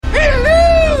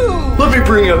Let me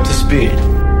bring you up to speed.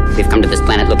 We've come to this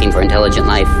planet looking for intelligent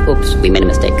life. Oops, we made a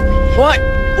mistake. What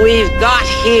we've got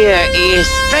here is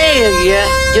failure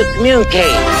to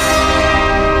communicate.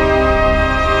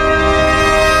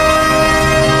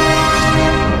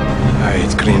 I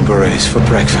eat green berets for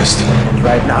breakfast.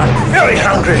 Right now, I'm very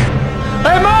hungry.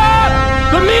 Hey, Mom!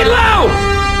 The meatloaf!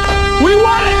 We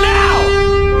want it now!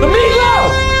 The meatloaf!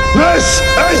 This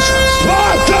is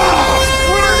Sparta!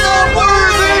 We're not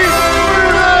worthy!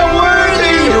 We're not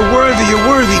worthy! You're worthy, you're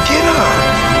worthy. Get up!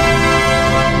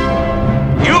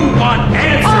 You want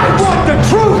answers! I want the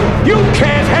truth! You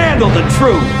can't handle the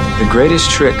truth! The greatest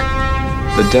trick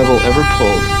the devil ever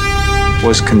pulled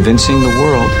was convincing the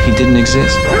world he didn't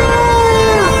exist.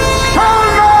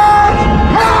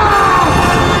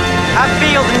 I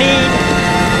feel the need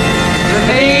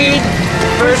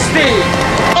for speed.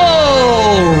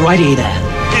 Alrighty then.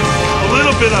 It's a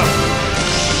little bit of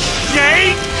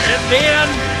yay and then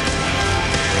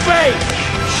fake.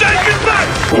 Shake it back!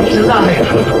 It's alive.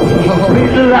 Oh,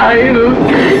 it's alive.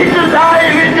 It's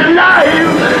alive. It's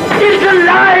alive. It's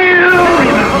alive.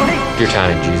 Your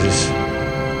tiny Jesus.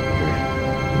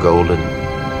 Your golden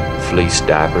fleece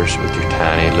diapers with your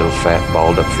tiny little fat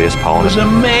balled up fist pawing. Was a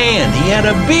man. He had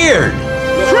a beard.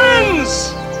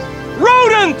 Friends!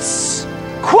 Rodents!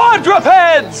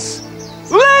 Quadrupeds!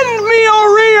 Lend me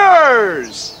your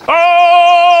ears!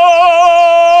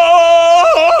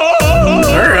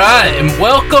 Alright, and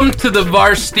welcome to the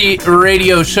Varsity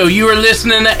Radio Show. You are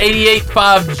listening to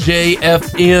 88.5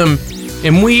 JFM,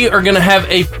 and we are going to have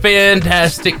a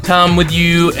fantastic time with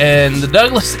you, and the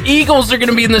Douglas Eagles are going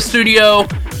to be in the studio.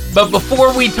 But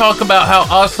before we talk about how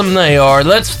awesome they are,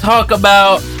 let's talk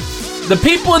about the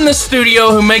people in the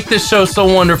studio who make this show so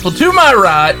wonderful. To my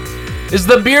right is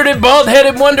the bearded,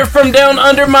 bald-headed wonder from down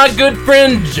under, my good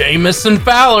friend Jameson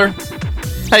Fowler.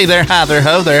 Hey there, hi there,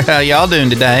 ho there. How y'all doing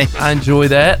today? I enjoy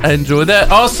that.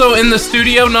 Also in the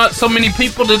studio, not so many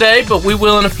people today, but we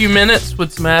will in a few minutes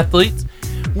with some athletes.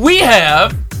 We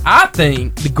have, I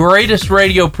think, the greatest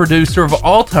radio producer of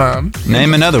all time.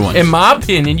 Name another one. In my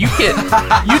opinion, you can't.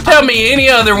 You tell me any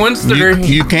other ones that are.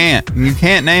 You can't. You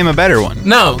can't name a better one.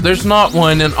 No, there's not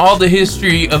one in all the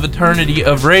history of eternity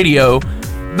of radio.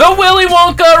 The Willy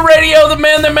Wonka Radio, the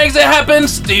man that makes it happen,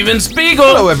 Steven Spiegel.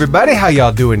 Hello, everybody. How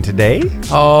y'all doing today?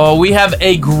 Oh, we have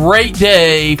a great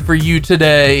day for you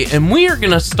today, and we are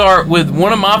going to start with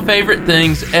one of my favorite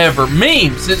things ever,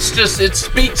 memes. It speaks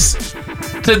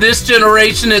to this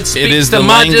generation. It speaks to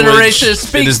my generation. It speaks to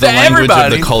everybody. It is the language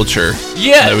of the culture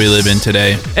that we live in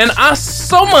today. And I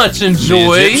so much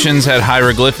enjoy. The Egyptians had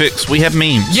hieroglyphics. We have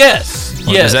memes. Yes.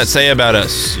 What does that say about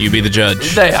us? You be the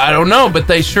judge. I don't know, but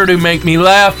they sure do make me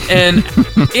laugh. And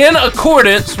in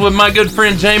accordance with my good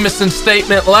friend Jameson's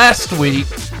statement last week,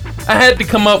 I had to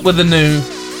come up with a new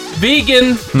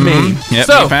vegan meme. Yep,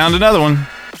 so, you found another one.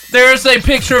 There's a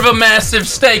picture of a massive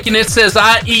steak, and it says,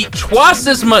 I eat twice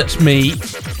as much meat,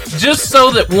 just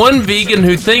so that one vegan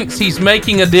who thinks he's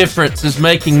making a difference is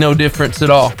making no difference at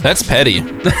all. That's petty.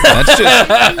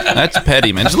 That's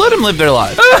petty, man. Just let them live their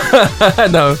life. I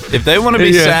know. If they want to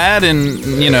be sad and,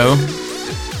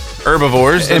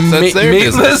 herbivores, that's their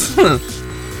business.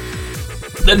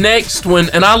 The next one,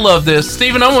 and I love this.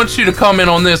 Steven, I want you to comment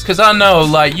on this, because I know,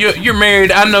 you're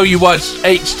married. I know you watch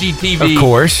HGTV. Of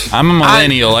course. I'm a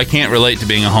millennial. I can't relate to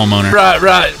being a homeowner.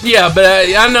 Right. Yeah, but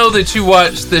I know that you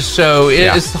watch this show.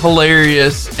 It is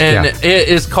hilarious, and it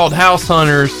is called House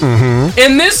Hunters. Mm-hmm.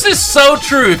 And this is so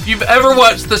true. If you've ever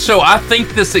watched the show, I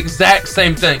think this exact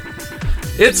same thing.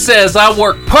 It says, I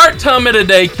work part-time at a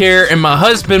daycare, and my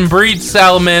husband breeds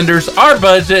salamanders. Our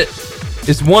budget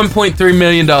is $1.3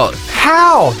 million.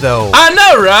 How, though? I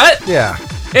know, right? Yeah.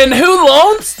 And who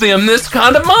loans them this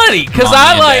kind of money? Because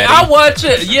I watch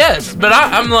it, yes, but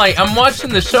I'm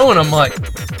watching the show and I'm like,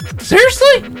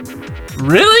 seriously?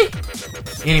 Really?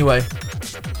 Anyway,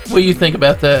 what do you think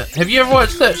about that? Have you ever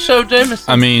watched that show, Jameson?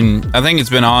 I mean, I think it's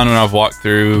been on when I've walked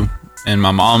through, and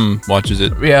my mom watches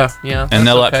it. Yeah. And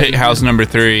they'll pick house number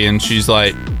 3, and she's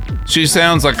like, she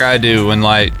sounds like I do when,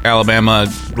 Alabama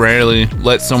rarely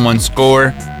lets someone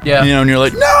score. Yeah. And you're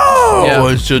like, no! Yeah.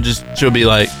 And she'll be,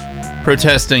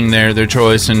 protesting their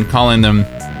choice and telling them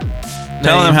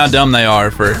how dumb they are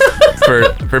for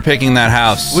picking that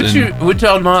house. Would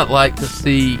y'all not like to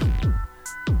see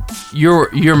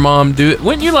your mom do it?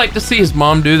 Wouldn't you like to see his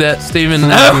mom do that, Steven?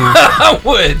 I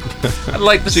would. I'd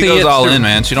like to see it. She goes all in,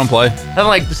 man. She don't play. I'd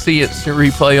like to see it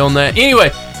replay on that.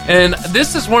 Anyway, and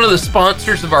this is one of the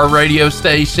sponsors of our radio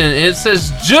station. It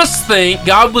says, just think,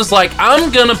 God was like,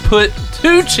 I'm going to put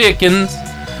 2 chickens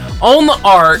on the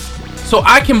ark so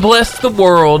I can bless the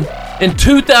world in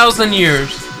 2,000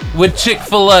 years with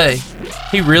Chick-fil-A.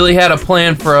 He really had a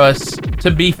plan for us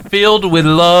to be filled with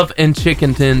love and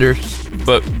chicken tenders.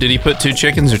 But did he put 2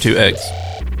 chickens or 2 eggs?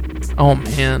 Oh,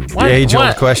 man. The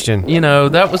age-old question. You know,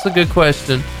 that was a good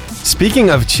question. Speaking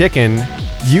of chicken,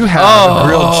 you have a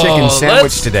grilled chicken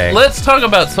sandwich today. Let's talk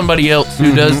about somebody else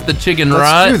who does the chicken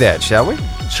right. Let's do that, shall we?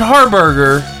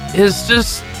 Charburger is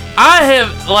just...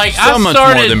 So much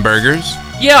more than burgers.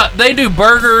 Yeah, they do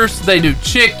burgers, they do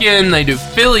chicken, they do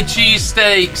Philly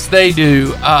cheesesteaks, they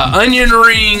do onion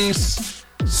rings,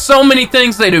 so many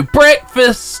things. They do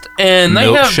breakfast, and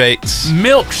they have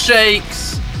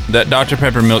milkshakes. That Dr.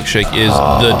 Pepper milkshake is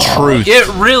the truth. It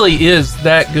really is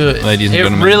that good. Ladies and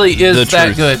gentlemen, it really is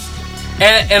that truth. good.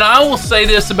 And I will say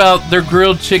this about their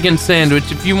grilled chicken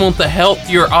sandwich. If you want the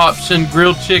healthier option,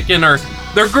 grilled chicken, or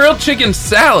their grilled chicken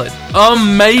salad,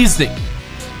 amazing.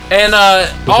 And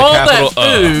all that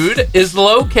food is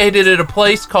located at a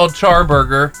place called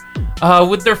Charburger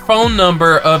with their phone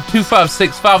number of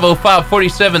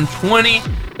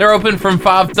 256-505-4720. They're open from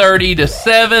 5:30 to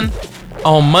 7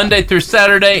 on Monday through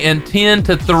Saturday and 10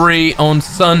 to 3 on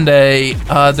Sunday.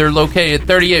 They're located at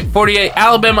 3848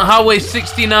 Alabama Highway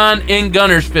 69 in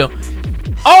Gunnersville.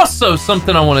 Also,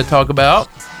 something I want to talk about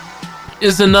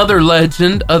is another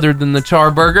legend other than the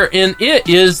Charburger, and it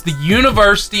is the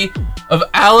University of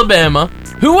Alabama,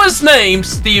 who was named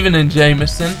Stephen and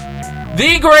Jameson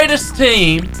the greatest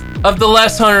team of the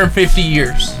last 150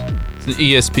 years. The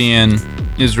ESPN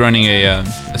is running a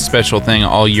special thing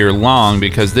all year long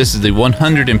because this is the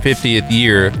 150th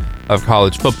year of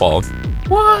college football.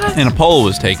 What? And a poll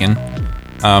was taken.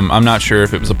 I'm not sure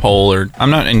if it was a poll or...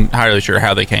 I'm not entirely sure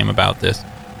how they came about this.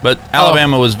 But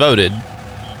Alabama was voted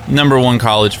number 1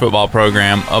 college football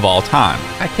program of all time.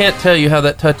 I can't tell you how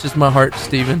that touches my heart,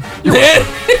 Stephen.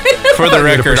 For the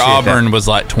record, Auburn was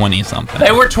like 20-something.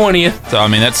 They were 20th. So, I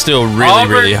mean, that's still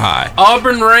really high.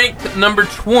 Auburn ranked number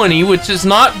 20, which is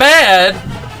not bad,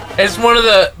 as one of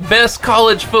the best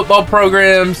college football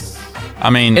programs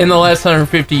in the last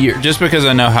 150 years. Just because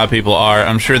I know how people are,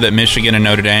 I'm sure that Michigan and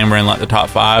Notre Dame were in like the top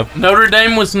 5. Notre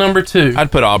Dame was number 2.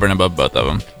 I'd put Auburn above both of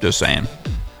them. Just saying.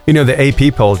 You know, the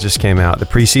AP poll just came out, the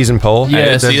preseason poll.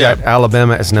 Yes. They've got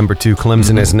Alabama as number 2,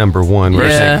 Clemson as number 1.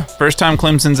 Yeah. First time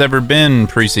Clemson's ever been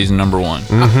preseason number 1.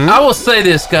 I will say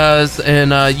this, guys,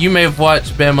 and you may have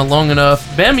watched Bama long enough.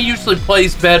 Bama usually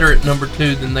plays better at number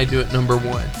 2 than they do at number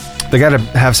 1. They got to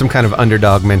have some kind of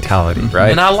underdog mentality,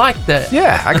 right? And I like that.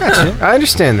 Yeah, I got you. I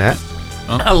understand that.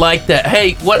 I like that.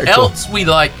 Hey, what else we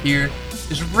like here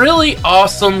is really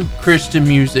awesome Christian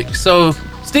music. So...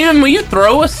 Steven, will you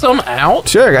throw us some out?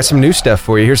 Sure, I got some new stuff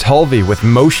for you. Here's Hulvey with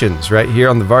Motions right here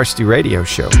on the Varsity Radio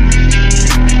Show.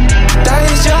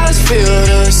 Days just feel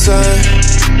the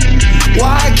same.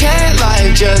 Why can't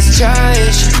life just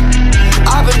change?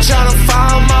 I've been trying to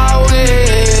find my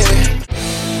way.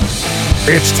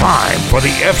 It's time for the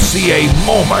FCA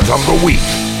Moment of the Week.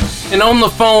 And on the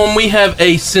phone, we have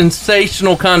a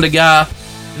sensational kind of guy,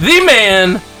 the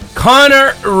man,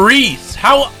 Connor Reese.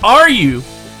 How are you?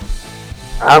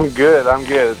 I'm good.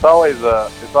 It's always a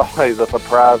surprise to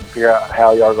figure out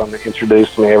how y'all are going to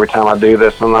introduce me every time I do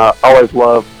this, and I always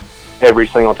love every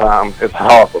single time. It's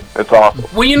awesome.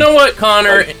 Well, you know what,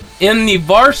 Connor? In the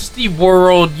varsity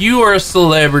world, you are a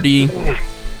celebrity,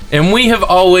 and we have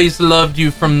always loved you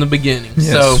from the beginning.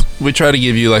 Yes. So we try to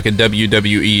give you like a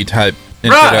WWE type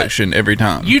introduction every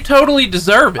time. You totally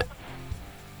deserve it.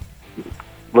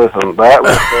 Listen, that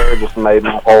right there just made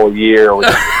my whole year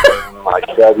with like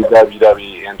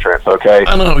WWE entrance, okay?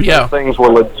 I know, yeah. Those things were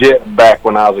legit back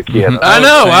when I was a kid. Mm-hmm. I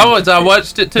know, I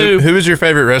watched it too. Who was your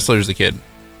favorite wrestler as a kid?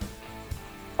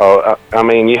 Oh, I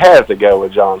mean, you have to go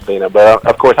with John Cena, but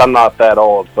of course I'm not that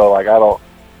old, so like I don't...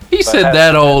 He said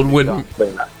that old when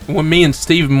me and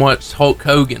Steven watched Hulk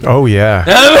Hogan. Oh, yeah.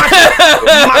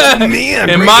 Macho Man.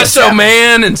 And Macho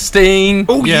Man and Sting.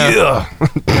 Oh, yeah.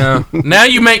 Now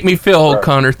you make me feel old,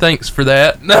 Connor. Thanks for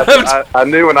that. I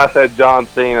knew when I said John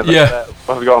Cena that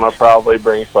was going to probably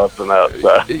bring something up.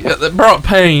 So. Yeah, that brought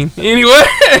pain. Anyway,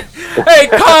 hey,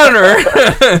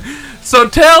 Connor. So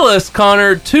tell us,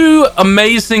 Connor, 2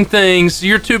 amazing things,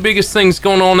 your 2 biggest things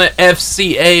going on at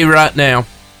FCA right now.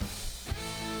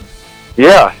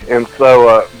 Yeah, and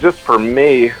so just for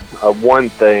me, one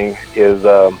thing is,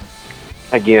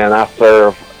 again, I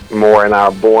serve more in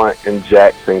our Blount and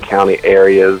Jackson County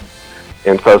areas,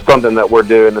 and so something that we're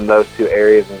doing in those 2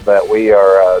 areas is that we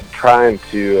are trying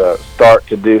to start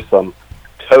to do some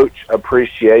coach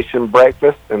appreciation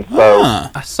breakfast, and so...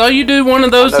 I saw you do one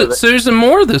of those at Susan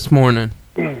Moore this morning.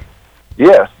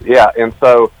 Yes, yeah, and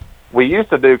so we used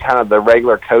to do kind of the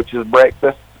regular coaches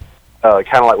breakfast,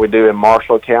 kind of like we do in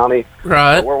Marshall County.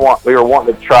 Right. We were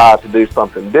wanting to try to do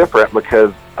something different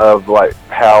because of like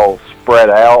how spread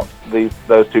out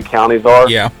those two counties are.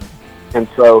 Yeah. And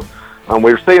so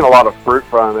we're seeing a lot of fruit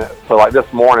from it. So like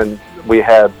this morning we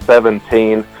had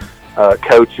 17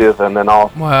 coaches, and then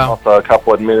also a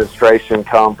couple administration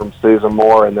come from Susan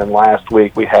Moore, and then last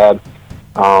week we had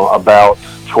about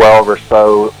 12 or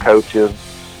so coaches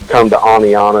come to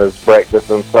Aniana's breakfast,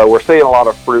 and so we're seeing a lot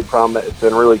of fruit from it. It's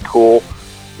been really cool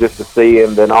just to see,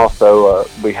 and then also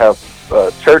we have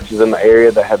churches in the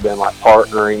area that have been like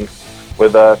partnering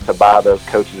with us to buy those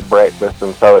coaches breakfast,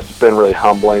 and so it's just been really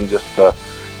humbling just to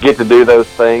get to do those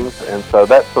things. And so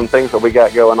that's some things that we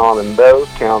got going on in those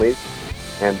counties.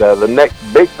 And the next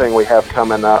big thing we have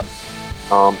coming up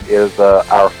is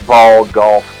our Fall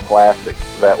Golf Classic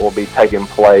that will be taking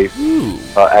place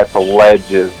at the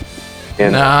Ledges.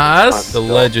 Nice. The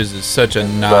Ledges is such a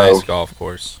nice golf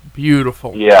course.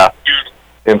 Beautiful. Yeah.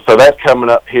 And so that's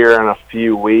coming up here in a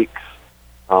few weeks,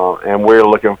 and we're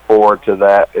looking forward to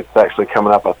that. It's actually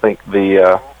coming up, I think,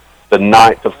 the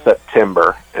 9th of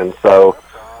September. And so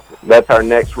that's our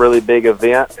next really big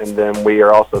event, and then we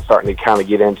are also starting to kind of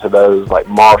get into those like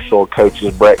Marshall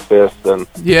coaches breakfast and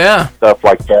stuff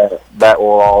like that. That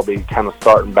will all be kind of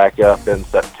starting back up in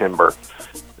September.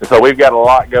 And so we've got a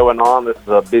lot going on. This is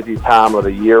a busy time of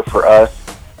the year for us,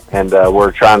 and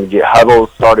we're trying to get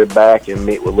huddles started back and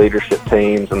meet with leadership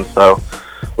teams, and so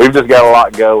we've just got a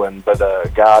lot going. But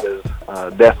God is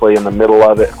definitely in the middle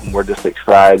of it, and we're just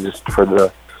excited just for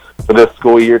this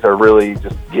school year to really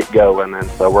just get going, and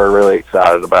so we're really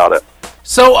excited about it.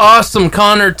 So awesome,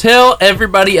 Connor. Tell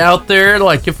everybody out there,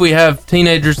 like if we have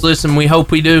teenagers listen, we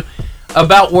hope we do,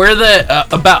 about where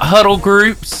about huddle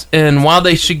groups and why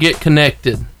they should get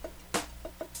connected.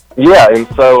 Yeah, and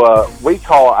so we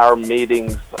call our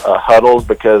meetings huddles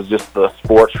because just the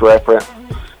sports reference.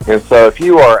 And so if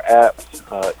you are at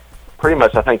pretty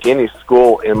much, I think any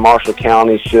school in Marshall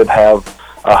County should have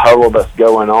a huddle that's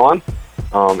going on.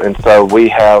 And so we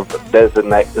have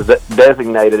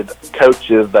designated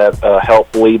coaches that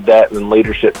help lead that and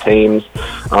leadership teams.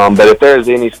 But if there is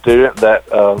any student that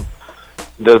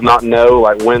does not know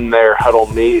like when their huddle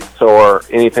meets or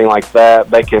anything like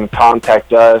that, they can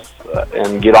contact us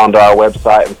and get onto our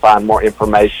website and find more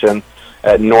information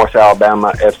at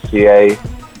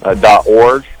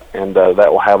northalabamafca.org. And that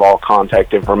will have all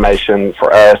contact information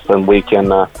for us, and we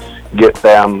can get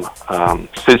them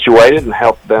situated and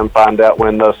help them find out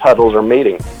when those huddles are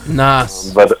meeting.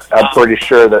 Nice. But I'm pretty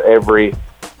sure that every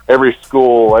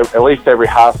school, at least every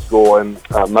high school and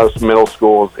most middle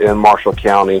schools in Marshall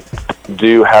County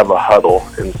do have a huddle.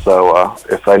 And so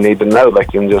if they need to know, they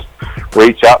can just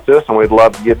reach out to us, and we'd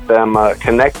love to get them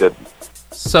connected.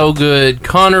 So good.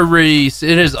 Connor Reese,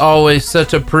 it is always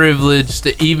such a privilege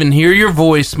to even hear your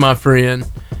voice, my friend.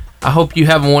 I hope you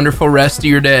have a wonderful rest of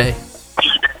your day.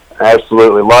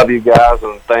 Absolutely. Love you guys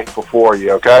and thankful for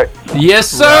you, okay? Yes,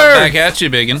 sir. Right back at you,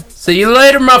 biggin'. See you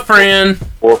later, my friend.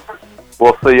 We'll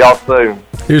see y'all soon.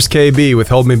 Here's KB with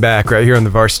Hold Me Back right here on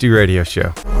the Varsity Radio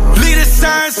Show. Lead the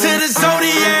signs to the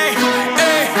zodiac.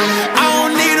 I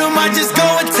don't need them, I just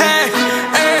go attack.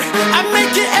 I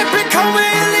make it epic, over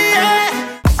in the air.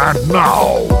 And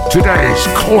now, today's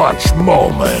clutch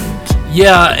moment.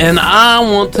 Yeah, and I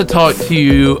want to talk to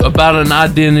you about an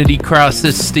identity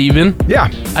crisis, Steven. Yeah.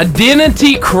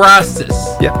 Identity crisis.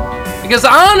 Yeah. Because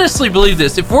I honestly believe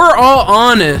this. If we're all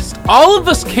honest, all of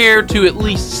us care to at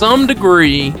least some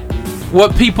degree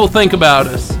what people think about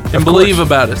us and believe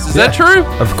about us. Is that true?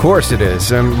 Of course it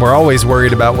is. And we're always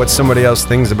worried about what somebody else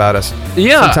thinks about us.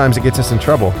 Yeah. Sometimes it gets us in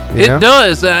trouble. You know? It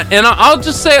does. And I'll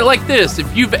just say it like this.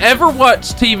 If you've ever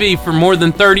watched TV for more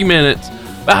than 30 minutes,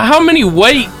 how many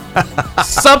weight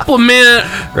supplement,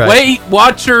 Weight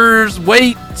Watchers,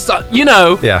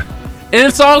 Yeah. And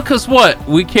it's all because what?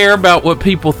 We care about what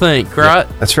people think, right?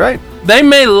 Yeah, that's right. They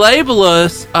may label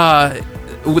us,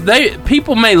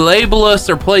 people may label us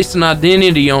or place an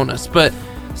identity on us, but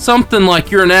something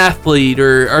like you're an athlete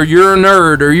or you're a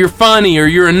nerd or you're funny or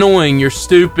you're annoying, you're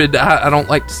stupid, I don't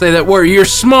like to say that word, you're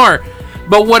smart.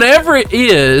 But whatever it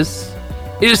is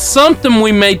something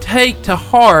we may take to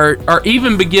heart or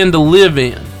even begin to live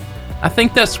in. I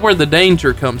think that's where the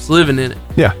danger comes, living in it.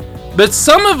 Yeah. But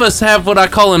some of us have what I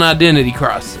call an identity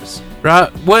crisis,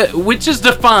 right? Which is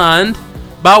defined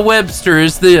by Webster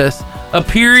as this: a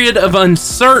period of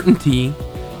uncertainty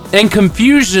and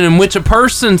confusion in which a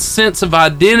person's sense of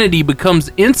identity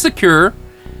becomes insecure,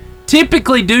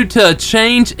 typically due to a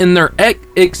change in their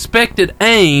expected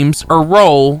aims or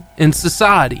role in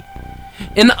society.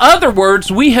 In other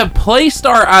words, we have placed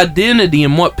our identity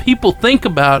in what people think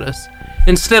about us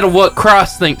instead of what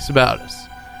Christ thinks about us.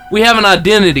 We have an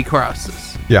identity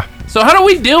crisis. Yeah. So how do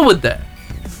we deal with that?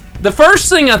 The first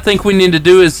thing I think we need to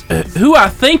do is who I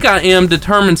think I am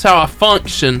determines how I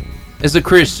function as a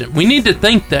Christian. We need to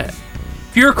think that.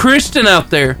 If you're a Christian out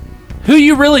there, who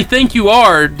you really think you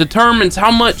are determines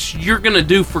how much you're going to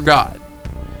do for God.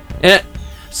 And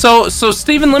so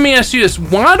Stephen, let me ask you this.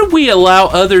 Why do we allow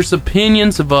others'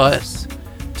 opinions of us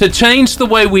to change the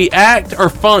way we act or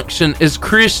function as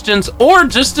Christians or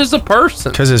just as a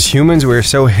person? Because as humans, we're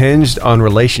so hinged on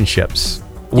relationships.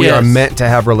 We are meant to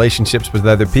have relationships with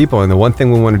other people, and the one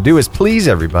thing we want to do is please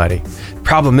everybody.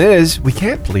 Problem is, we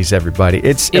can't please everybody.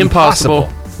 It's impossible.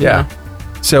 Yeah.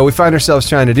 So we find ourselves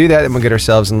trying to do that, and we'll get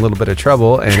ourselves in a little bit of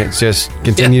trouble, and it just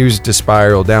continues to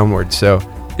spiral downward. So,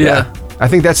 I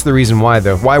think that's the reason why,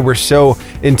 though. Why we're so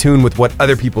in tune with what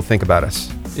other people think about us.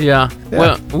 Yeah.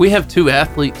 Well, we have two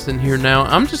athletes in here now.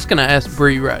 I'm just going to ask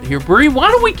Bree right here. Bree,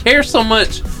 why do we care so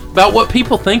much about what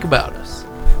people think about us?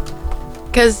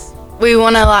 Because we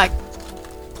want to,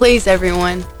 please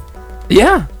everyone.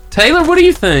 Yeah. Taylor, what do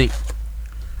you think?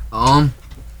 I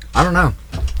don't know.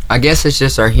 I guess it's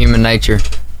just our human nature.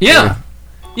 Yeah.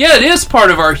 Yeah, it is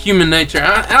part of our human nature.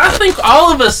 I think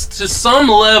all of us, to some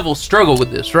level, struggle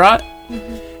with this, right?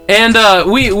 Mm-hmm.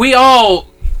 And we all...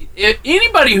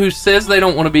 Anybody who says they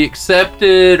don't want to be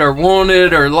accepted or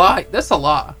wanted or liked, that's a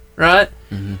lie, right?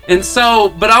 Mm-hmm. And so,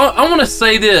 but I want to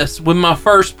say this with my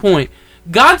first point.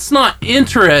 God's not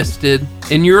interested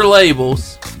in your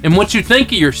labels and what you think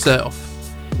of yourself.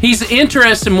 He's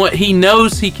interested in what he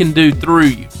knows he can do through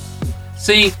you.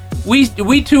 See,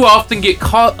 we too often get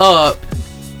caught up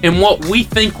in what we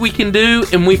think we can do,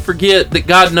 and we forget that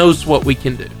God knows what we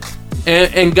can do.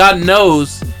 And God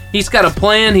knows he's got a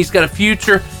plan, he's got a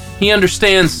future. He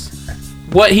understands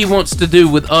what he wants to do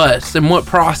with us and what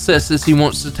processes he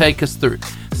wants to take us through.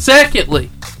 Secondly,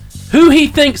 who he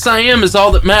thinks I am is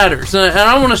all that matters. And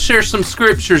I want to share some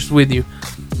scriptures with you.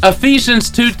 Ephesians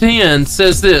 2:10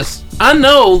 says this. I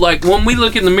know, when we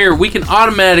look in the mirror, we can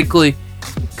automatically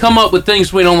come up with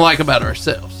things we don't like about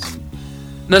ourselves.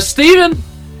 Now, Stephen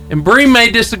and Bree may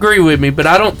disagree with me, but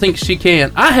I don't think she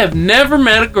can. I have never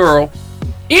met a girl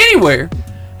anywhere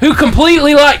who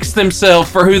completely likes themselves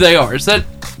for who they are. Is that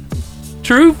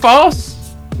true?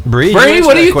 False? Bree,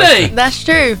 what do you think? That's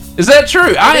true. Is that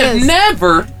true? I have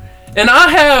never, and I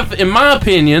have, in my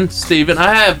opinion, Stephen,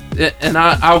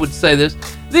 I would say this,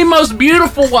 the most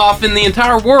beautiful wife in the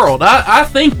entire world. I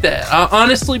think that. I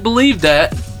honestly believe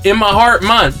that in my heart and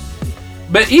mind.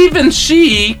 But even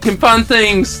she can find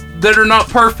things that are not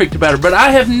perfect about her. But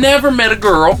I have never met a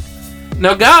girl.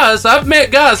 Now, guys, I've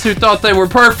met guys who thought they were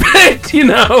perfect,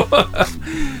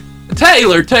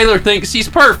 Taylor thinks she's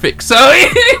perfect. So,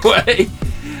 anyway,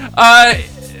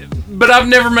 but I've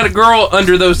never met a girl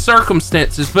under those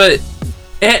circumstances. But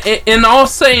in all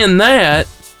saying that,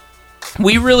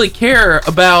 we really care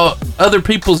about other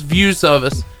people's views of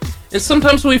us. And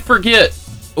sometimes we forget,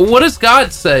 what does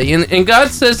God say? And God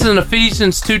says in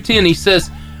Ephesians 2:10, he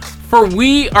says, "For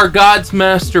we are God's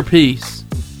masterpiece.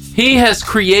 He has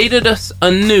created us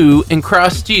anew in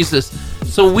Christ Jesus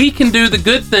so we can do the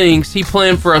good things he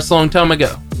planned for us a long time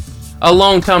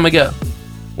ago.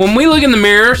 When we look in the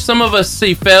mirror, some of us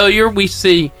see failure, we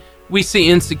see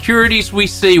insecurities, we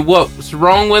see what's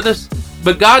wrong with us,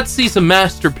 but God sees a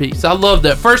masterpiece. I love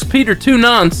that. 1 Peter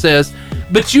 2:9 says,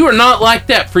 "But you are not like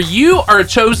that, for you are a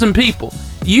chosen people.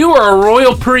 You are a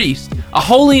royal priest, a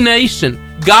holy nation,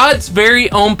 God's very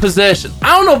own possession."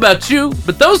 I don't know about you,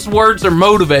 but those words are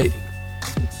motivating.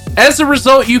 As a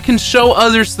result, you can show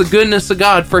others the goodness of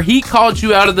God, for he called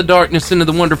you out of the darkness into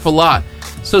the wonderful light.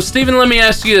 So, Stephen, let me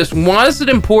ask you this. Why is it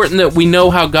important that we know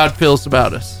how God feels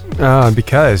about us?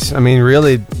 Because,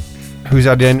 really, whose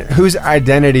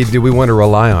identity do we want to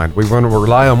rely on? We want to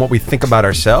rely on what we think about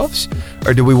ourselves,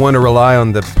 or do we want to rely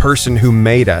on the person who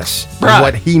made us, and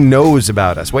what he knows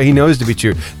about us, what he knows to be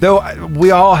true? Though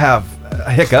we all have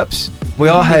hiccups, we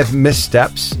all have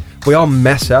missteps, we all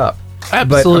mess up.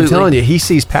 Absolutely. But I'm telling you, he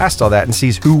sees past all that and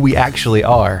sees who we actually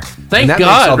are. Thank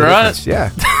God, right? Difference. Yeah.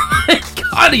 Thank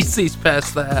God he sees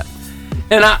past that.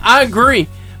 And I agree.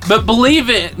 But believe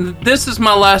it, this is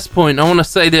my last point. I want to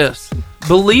say this.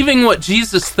 Believing what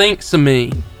Jesus thinks of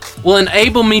me will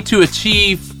enable me to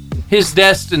achieve his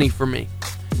destiny for me.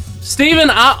 Stephen,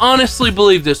 I honestly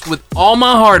believe this. With all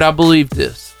my heart, I believe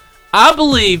this. I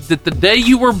believe that the day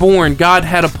you were born, God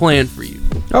had a plan for you.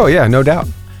 Oh, yeah, no doubt.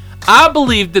 I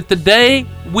believe that the day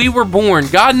we were born,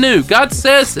 God knew. God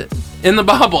says it in the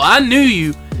Bible. I knew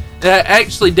you.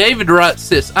 Actually, David writes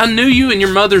this. I knew you in your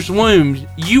mother's womb.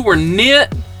 You were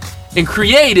knit and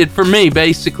created for me,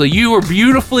 basically. You were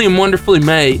beautifully and wonderfully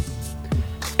made.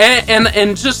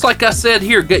 And just like I said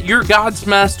here, you're God's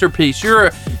masterpiece.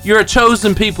 You're You're a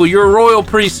chosen people. You're a royal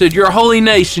priesthood. You're a holy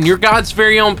nation. You're God's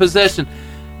very own possession.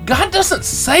 God doesn't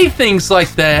say things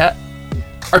like that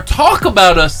or talk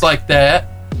about us like that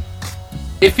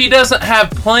if he doesn't have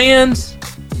plans,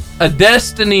 a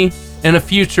destiny, and a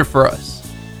future for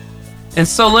us. And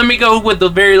so let me go with the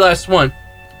very last one.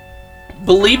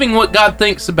 Believing what God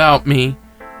thinks about me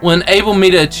will enable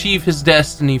me to achieve his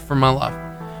destiny for my life.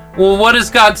 Well, what does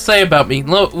God say about me?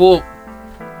 Well,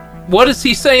 what does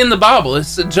he say in the Bible?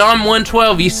 It's John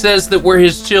 1:12. He says that we're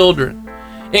his children.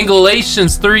 In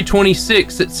Galatians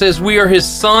 3:26, it says we are his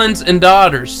sons and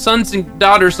daughters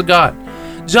of God.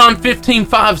 John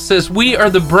 15:5 says we are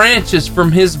the branches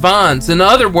from his vines. In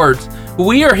other words,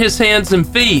 we are his hands and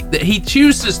feet that he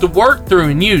chooses to work through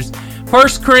and use.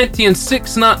 1 Corinthians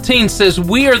 6:19 says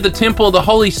we are the temple of the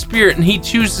Holy Spirit and he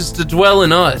chooses to dwell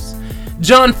in us.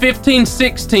 John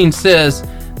 15:16 says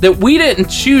that we didn't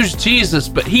choose Jesus,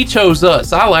 but he chose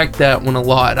us. I like that one a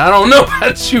lot. I don't know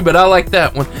about you, but I like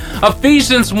that one.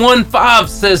 Ephesians 1:5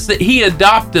 says that he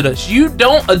adopted us. You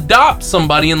don't adopt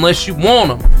somebody unless you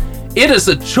want them. It is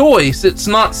a choice. It's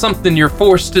not something you're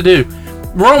forced to do.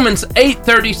 Romans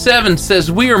 8:37 says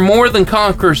we are more than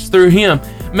conquerors through him.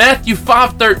 Matthew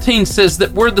 5:13 says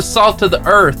that we're the salt of the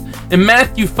earth. And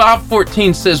Matthew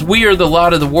 5:14 says we are the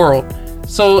light of the world.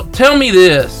 So tell me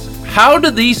this. How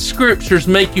do these scriptures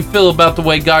make you feel about the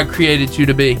way God created you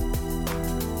to be?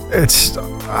 It's,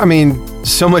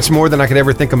 so much more than I could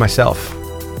ever think of myself,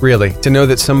 really. To know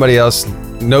that somebody else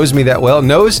knows me that well,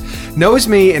 knows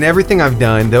me and everything I've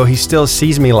done, though he still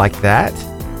sees me like that.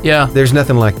 Yeah. There's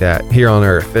nothing like that here on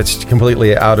earth. It's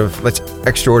completely that's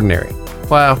extraordinary.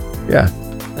 Wow. Yeah.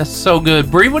 That's so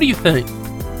good. Bree, what do you think?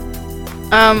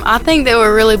 I think that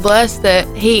we're really blessed that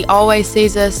he always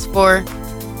sees us for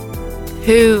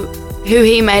who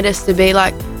he made us to be.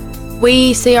 Like,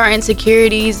 we see our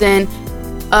insecurities and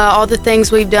all the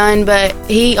things we've done, but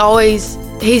he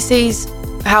sees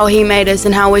how he made us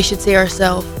and how we should see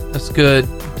ourselves. That's good.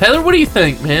 Taylor, what do you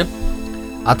think, man?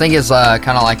 I think it's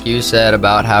kind of like you said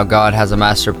about how God has a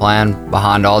master plan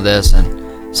behind all this,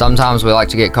 and sometimes we like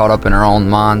to get caught up in our own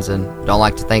minds and don't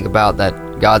like to think about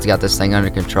that God's got this thing under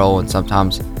control, and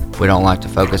sometimes we don't like to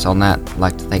focus on that,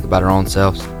 like to think about our own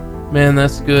selves. Man,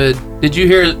 that's good. Did you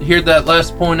hear that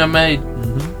last point I made?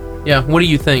 Mm-hmm. Yeah, what do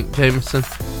you think, Jameson?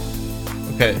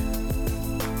 Okay.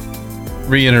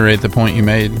 Reiterate the point you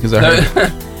made, because I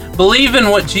heard it. Believe in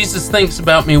what Jesus thinks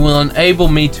about me will enable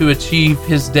me to achieve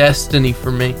his destiny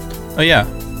for me. Oh yeah,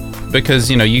 because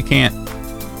you can't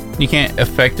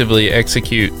effectively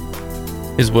execute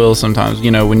his will sometimes.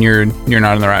 When you're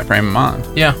not in the right frame of mind.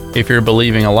 Yeah. If you're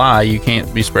believing a lie, you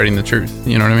can't be spreading the truth.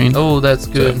 You know what I mean? Oh, that's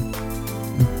good.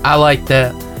 I like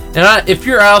that. And if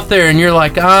you're out there and you're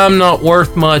like, I'm not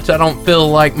worth much, I don't feel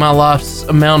like my life's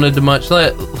amounted to much.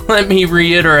 Let me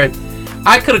reiterate.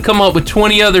 I could have come up with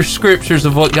 20 other scriptures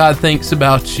of what God thinks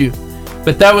about you.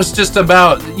 But that was just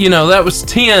about, that was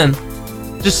 10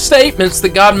 just statements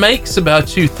that God makes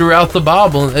about you throughout the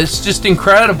Bible. It's just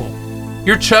incredible.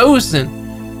 You're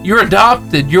chosen. You're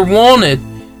adopted. You're wanted.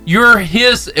 You're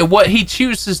his, what he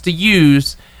chooses to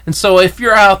use. And so if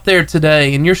you're out there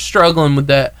today and you're struggling with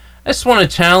that, I just want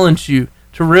to challenge you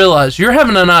to realize you're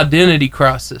having an identity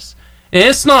crisis. And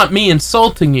it's not me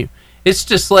insulting you. It's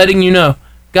just letting you know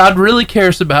God really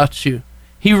cares about you.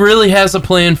 He really has a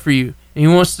plan for you. And he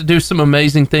wants to do some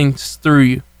amazing things through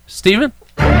you. Steven?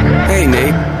 Hey,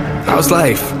 Nate. How's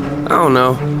life? I don't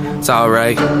know. It's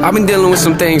alright. I've been dealing with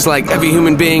some things like every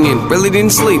human being and really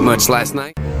didn't sleep much last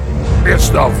night. It's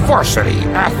the Varsity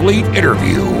Athlete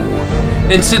Interview.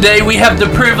 And today we have the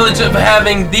privilege of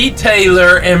having the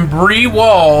Taylor and Bree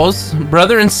Walls,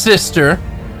 brother and sister,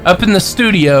 up in the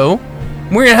studio.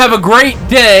 We're going to have a great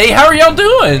day. How are y'all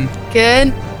doing?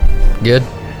 Good. Good.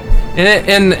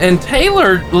 And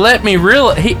Taylor let me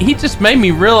realize, he just made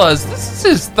me realize this is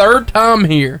his third time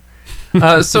here.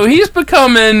 So he's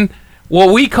becoming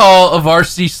what we call a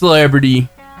varsity celebrity.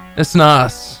 That's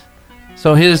nice.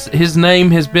 So his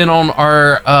name has been on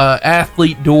our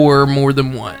athlete door more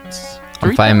than once.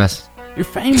 I'm famous. You're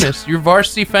famous. You're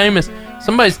varsity famous.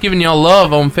 Somebody's giving y'all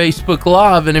love on Facebook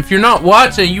Live. And if you're not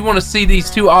watching, you want to see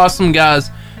these two awesome guys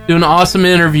do an awesome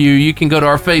interview, you can go to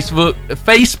our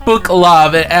Facebook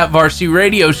Live at Varsity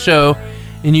Radio Show,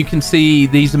 and you can see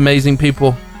these amazing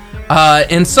people.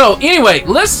 And so, anyway,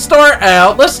 let's start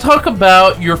out. Let's talk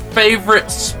about your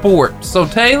favorite sport. So,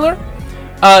 Taylor,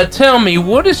 tell me,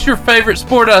 what is your favorite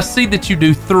sport? I see that you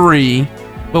do 3,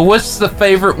 but what's the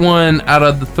favorite one out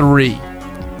of the 3?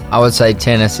 I would say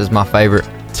tennis is my favorite.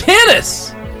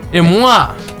 Tennis? And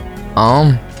why?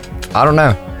 I don't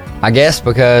know. I guess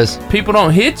because people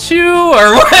don't hit you,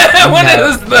 or what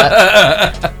is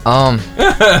that? I'm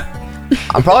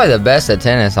probably the best at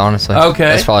tennis, honestly. Okay,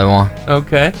 that's probably one.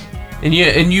 Okay, and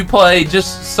you play,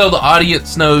 just so the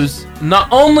audience knows, not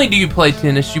only do you play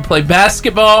tennis, you play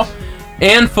basketball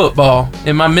and football.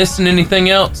 Am I missing anything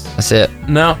else? That's it.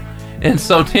 No, and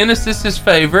so tennis is his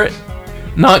favorite.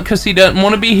 Not because he doesn't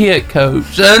want to be hit,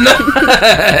 coach.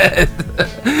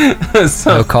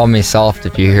 So, he'll call me soft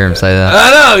if you hear him say that.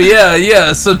 I know,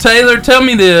 yeah. So, Taylor, tell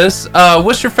me this.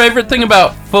 What's your favorite thing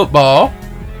about football?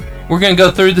 We're going to go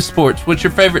through the sports. What's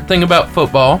your favorite thing about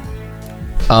football?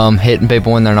 Hitting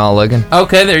people when they're not looking.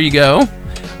 Okay, there you go.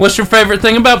 What's your favorite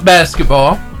thing about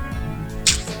basketball?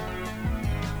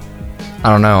 I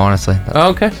don't know, honestly.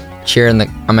 Okay.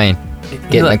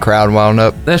 Getting the crowd wound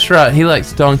up. That's right. He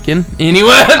likes dunking. Anyway,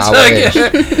 and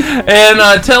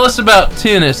tell us about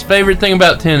tennis. Favorite thing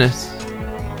about tennis?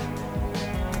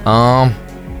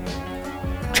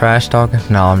 Trash talking.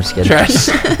 No, I'm just kidding. Trash.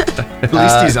 At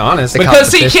least he's honest.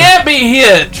 Because he can't be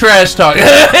hit. Trash talking.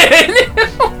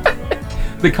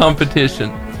 The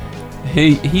competition.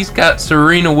 He's got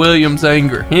Serena Williams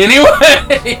anger.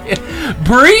 Anyway,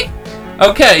 Bree.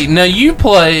 Okay, now you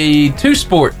play 2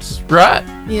 sports, right?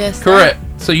 Yes. Correct.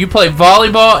 So you play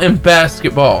volleyball and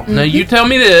basketball. Now you tell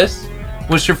me this.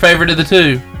 What's your favorite of the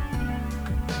 2?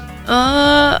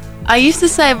 I used to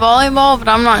say volleyball, but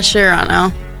I'm not sure right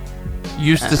now. You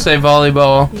used to say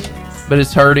volleyball, but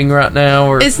it's hurting right now,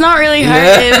 or it's not really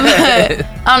hurting, but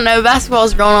I don't know.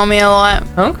 Basketball's growing on me a lot.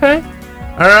 Okay.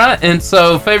 All right. And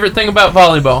so, favorite thing about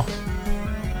volleyball?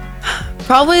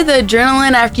 Probably the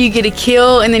adrenaline after you get a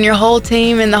kill, and then your whole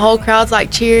team and the whole crowd's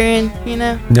like cheering, you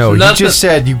know? No, you just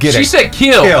said you get She said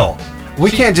kill. We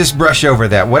can't just brush over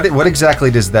that. What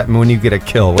exactly does that mean when you get a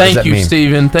kill? What Thank does that you, mean?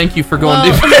 Steven. Thank you for going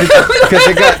deep. Because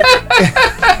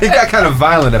it got kind of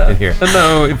violent up in here.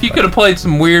 No, if you could have played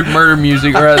some weird murder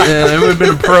music right then, it would have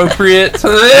been appropriate.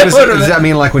 Does that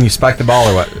mean like when you spike the ball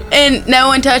or what? And no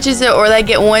one touches it, or they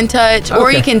get one touch,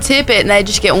 or you can tip it and they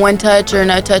just get one touch or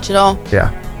no touch at all. Yeah.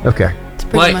 Okay.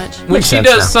 Pretty much. When she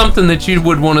does something that you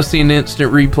would want to see an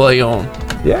instant replay on.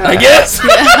 Yeah. I guess.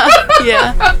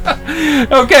 Yeah.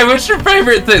 Okay, what's your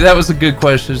favorite thing? That was a good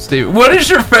question, Steve. What is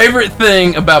your favorite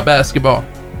thing about basketball?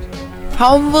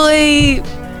 Probably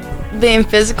being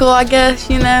physical, I guess,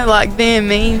 like being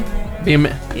mean. Being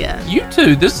mean? Yeah. You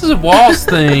too. This is a Walls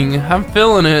thing. I'm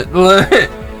feeling it.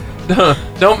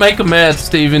 Don't make a mad,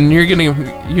 Steven.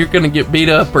 You're gonna get beat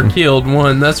up or killed.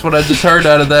 That's what I just heard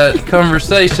out of that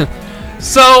conversation.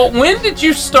 So, when did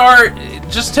you start?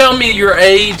 Just tell me your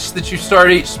age that you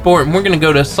started each sport, and we're going to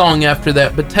go to a song after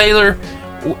that. But Taylor,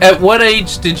 at what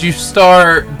age did you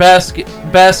start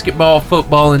basketball,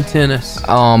 football, and tennis?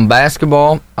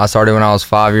 Basketball, I started when I was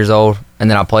 5 years old, and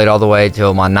then I played all the way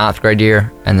till my 9th grade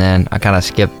year, and then I kind of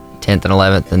skipped 10th and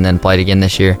 11th, and then played again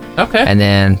this year. Okay. And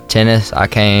then tennis, I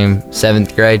came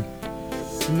 7th grade.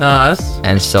 Nice.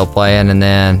 And still playing, and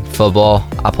then football,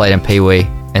 I played in Pee Wee.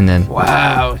 And then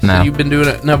wow, so you've been doing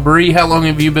it now. Bree, how long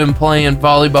have you been playing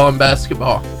volleyball and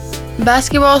basketball?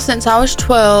 Basketball since I was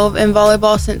 12, and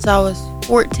volleyball since I was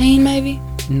 14, maybe.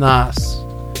 Nice.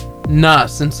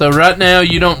 And so right now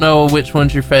you don't know which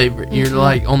one's your favorite. You're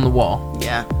like on the wall.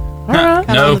 Yeah. All right.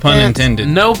 No pun intended.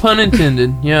 No pun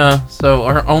intended. Yeah. So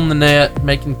or on the net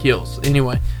making kills.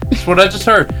 Anyway, that's what I just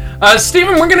heard.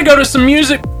 Steven, we're gonna go to some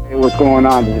music. Hey, what's going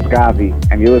on? This is Gavi,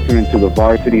 and you're listening to the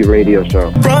Varsity Radio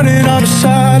Show. Running on the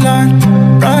sideline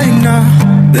right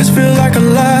now. This feels like a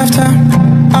lifetime.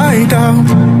 I ain't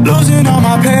down, losing all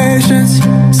my patience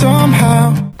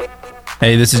somehow.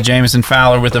 Hey, this is Jameson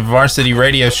Fowler with the Varsity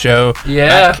Radio Show.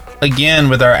 Yeah. Back again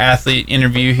with our athlete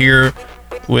interview here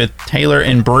with Taylor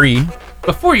and Bree.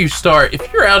 Before you start,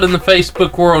 if you're out in the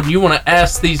Facebook world, you want to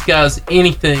ask these guys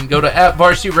anything, go to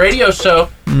 @Varsity Radio Show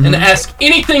and ask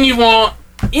anything you want.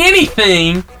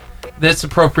 Anything that's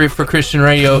appropriate for Christian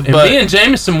radio, and me and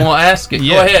Jameson will ask it.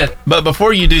 Yeah, go ahead. But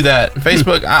before you do that,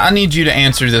 Facebook, I need you to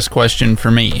answer this question for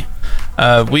me.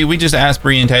 We just asked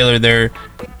Bree and Taylor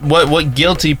what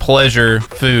guilty pleasure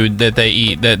food that they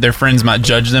eat that their friends might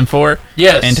judge them for.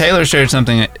 Yes. And Taylor shared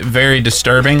something very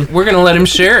disturbing. We're gonna let him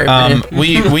share it.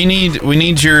 We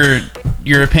need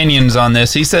your opinions on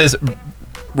this. He says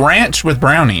ranch with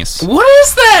brownies. What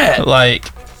is that? Like.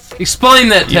 Explain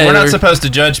that, Taylor. We're not supposed to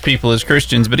judge people as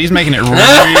Christians, but he's making it real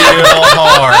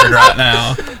hard right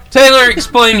now. Taylor,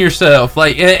 explain yourself.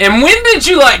 Like, and when did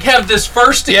you like have this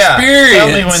first experience? Tell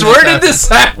me when Where did this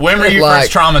happen? When were you Like-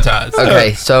 first traumatized?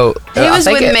 Okay, so He was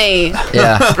with me.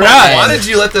 Yeah. Right. Why did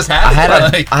you let this happen?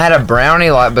 I had a brownie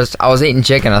I was eating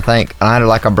chicken, I think, and I had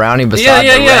like a brownie beside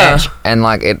the ranch, and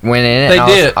like it went in it.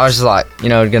 And I was just like,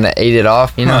 gonna eat it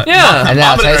off, Yeah. And then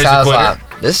I tasted, I was like,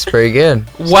 this is pretty good.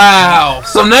 Wow.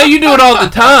 So now you do it all the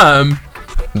time.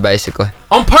 Basically.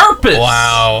 On purpose.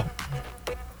 Wow.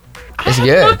 It's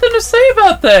good. Nothing to say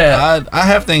about that. I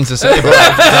have things to say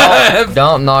about it.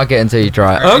 Don't knock it until you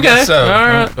try it. Okay. So All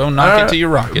right. don't knock it till you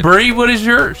rock it. Bree, what is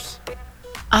yours?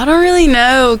 I don't really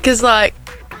know, because, like,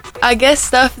 I guess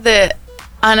stuff that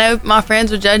I know my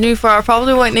friends would judge me for, I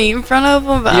probably wouldn't eat in front of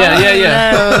them, but I don't really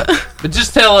know. But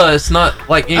just tell us, not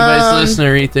like anybody's listening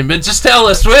or anything, but just tell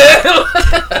us.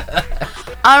 I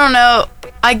don't know.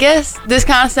 I guess this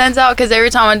kind of stands out because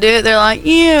every time I do it, they're like,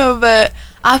 ew, but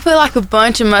I put like a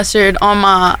bunch of mustard on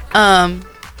my,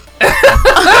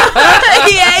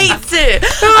 he hates it.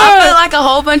 I put like a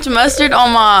whole bunch of mustard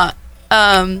on my,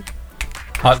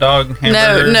 hot dog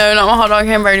hamburger? No, not my hot dog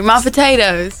hamburger. My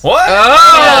potatoes. What?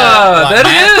 Oh,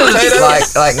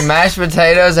 Like like mashed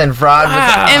potatoes and fried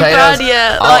potatoes. And fried,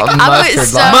 yeah. Like, I put mustard,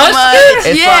 so like- much.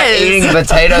 It's Yes. like eating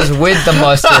potatoes with the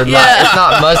mustard. Yeah. Like, it's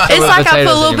not mustard It's with like I potatoes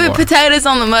put a little bit anymore. of potatoes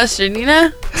on the mustard, you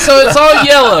know? So it's all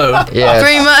yellow. Yes.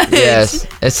 Pretty much. Yes.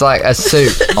 It's like a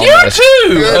soup. You almost. too.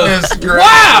 Goodness gracious.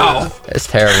 Wow. It's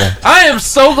terrible. I am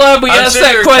so glad we I'm asked sure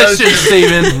that your question, coaches-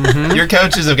 Steven. Your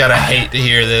coaches have got to hate to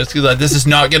hear this. 'Cause, like, this is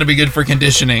not going to be good for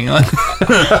conditioning. I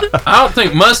don't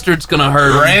think mustard's gonna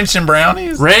hurt 'em. Ranch and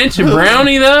brownies? Ranch and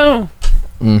brownie though.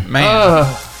 Man.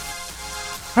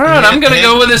 All right, I'm gonna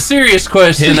go with a serious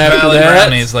question Hidden after Valley that.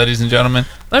 brownies, ladies and gentlemen.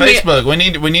 Let me- Facebook,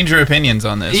 we need your opinions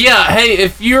on this. Yeah, hey,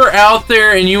 if you're out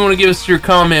there and you want to give us your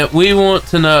comment, we want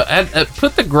to know.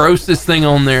 Put the grossest thing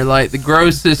on there, like the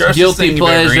grossest guilty thing you've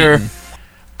ever pleasure. eaten.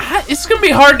 It's gonna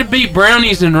be hard to beat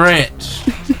brownies and ranch,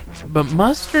 but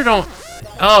mustard on.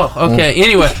 Oh, okay.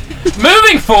 Anyway,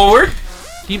 moving forward.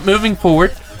 Keep moving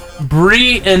forward.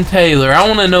 Bree and Taylor, I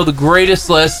want to know the greatest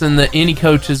lesson that any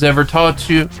coach has ever taught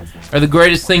you, or the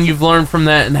greatest thing you've learned from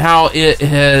that, and how it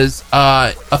has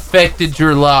affected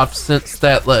your life since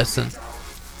that lesson.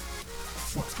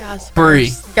 Guys first.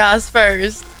 Bree. Guys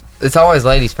first. It's always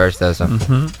ladies first, though. So.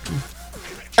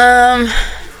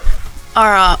 All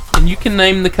right. And you can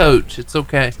name the coach. It's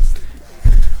okay.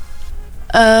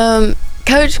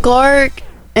 Coach Clark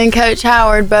and Coach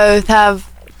Howard both have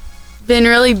been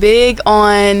really big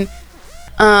on,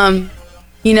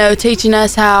 teaching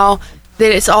us how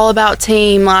that it's all about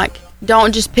team. Like,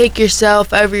 don't just pick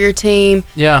yourself over your team.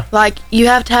 Yeah. Like, you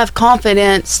have to have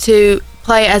confidence to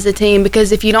play as a team,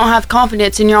 because if you don't have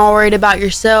confidence and you're all worried about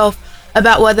yourself,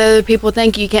 about what other people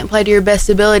think, you can't play to your best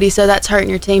ability. So that's hurting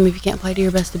your team if you can't play to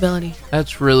your best ability.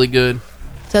 That's really good.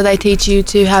 So they teach you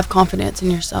to have confidence in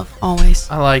yourself always.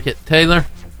 I like it. Taylor?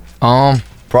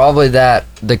 Probably that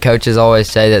the coaches always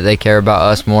say that they care about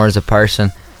us more as a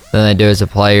person than they do as a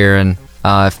player, and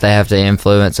if they have to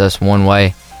influence us one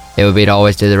way, it would be to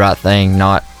always do the right thing,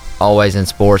 not always in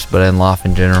sports, but in life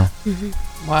in general.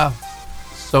 Mm-hmm. Wow.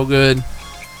 So good.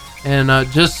 And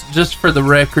just for the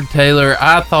record, Taylor,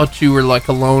 I thought you were like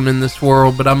alone in this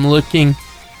world, but I'm looking,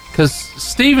 because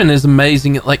Steven is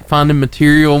amazing at like finding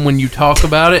material when you talk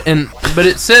about it, but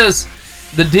it says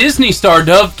the Disney star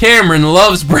Dove Cameron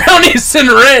loves brownies and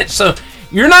ranch, so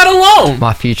you're not alone.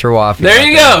 My future wife. There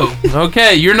you go.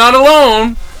 Okay, you're not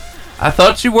alone. I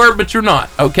thought you were, but you're not.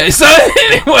 Okay, so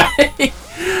anyway,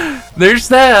 there's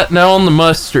that. Now on the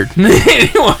mustard.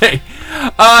 Anyway,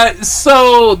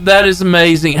 so that is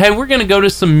amazing. Hey, we're going to go to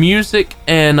some music,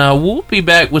 and we'll be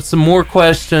back with some more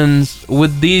questions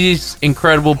with these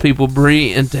incredible people,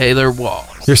 Bree and Taylor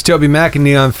Walls. You're Stubby Mac and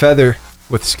Neon Feather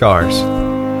with Scars.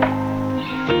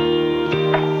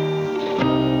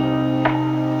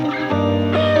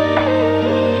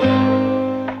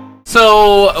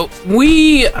 So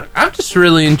I've just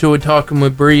really enjoyed talking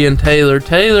with Bree and Taylor.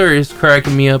 Taylor is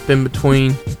cracking me up in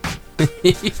between.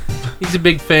 He's a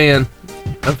big fan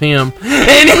of him.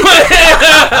 Anyway,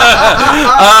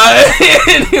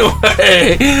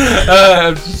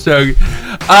 I'm just joking.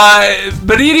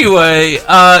 But anyway,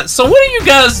 so what do you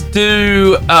guys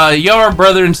do? Y'all are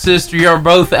brother and sister. Y'all are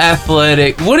both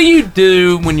athletic. What do you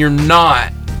do when you're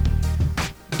not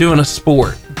doing a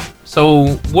sport?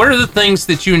 So, what are the things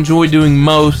that you enjoy doing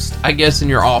most, I guess, in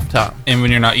your off time? And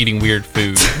when you're not eating weird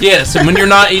food. Yes, and when you're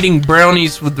not eating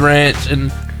brownies with ranch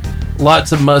and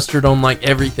lots of mustard on, like,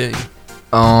 everything.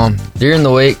 During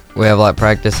the week, we have like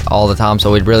practice all the time,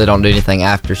 so we really don't do anything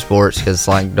after sports because it's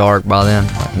like dark by then,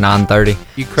 like 9:30.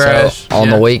 You crash. So, on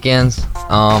the weekends,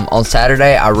 on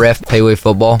Saturday, I ref Pee Wee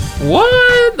football.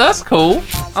 What? That's cool.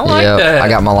 I like that. I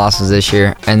got my license this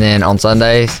year. And then on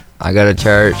Sundays, I go to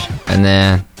church and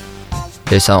then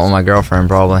do something with my girlfriend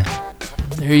probably.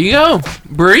 There you go.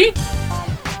 Bree?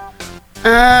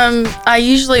 I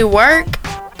usually work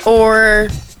or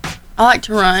I like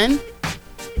to run.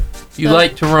 You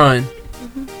like to run?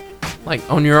 Like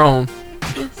on your own?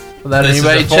 Without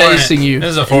anybody chasing you?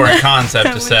 This is a foreign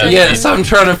concept to say. Yes, I'm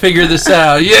trying to figure this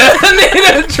out. Yeah, I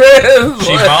need a translate.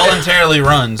 She voluntarily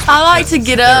runs. I like to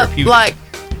get up, like,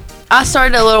 I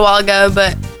started a little while ago,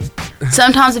 but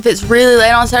sometimes if it's really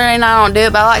late on Saturday night, I don't do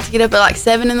it, but I like to get up at like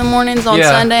 7 in the mornings on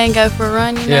Sunday and go for a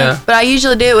run, you know? Yeah. But I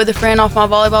usually do it with a friend off my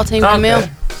volleyball team, Camille.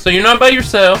 So you're not by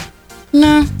yourself?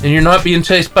 No. And you're not being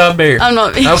chased by a bear? I'm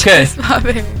not being chased by a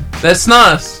bear. That's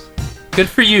nice. Good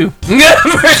for you.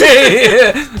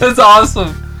 That's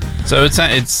awesome. So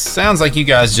it sounds like you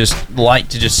guys just like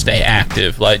to just stay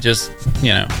active, like just,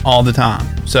 all the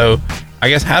time. So I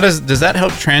guess does that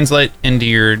help translate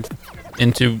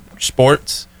into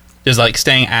sports? Does like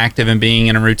staying active and being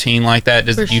in a routine like that,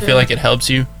 do you feel like it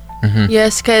helps you? Mm-hmm.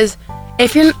 Yes, because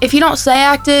if you don't stay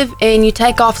active and you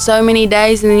take off so many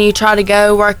days and then you try to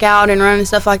go work out and run and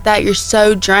stuff like that, you're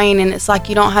so drained and it's like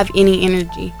you don't have any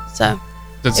energy. So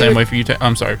it's the same way for you,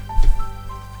 I'm sorry.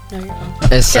 No, you're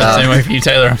fine. It's the same way for you,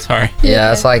 Taylor. I'm sorry.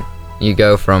 Yeah, it's like you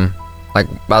go from, like,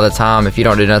 by the time, if you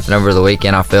don't do nothing over the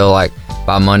weekend, I feel like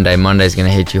by Monday's going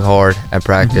to hit you hard at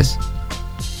practice.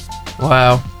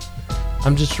 Wow.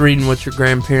 I'm just reading what your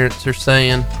grandparents are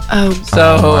saying. Oh,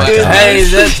 so hey,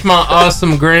 that's my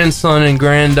awesome grandson and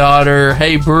granddaughter.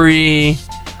 Hey, Bree,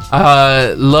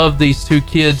 love these two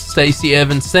kids, Stacey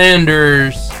Evans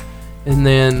Sanders, and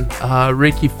then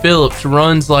Ricky Phillips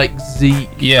runs like Zeke.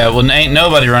 Yeah, well, ain't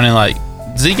nobody running like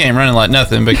Zeke. Ain't running like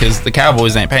nothing because the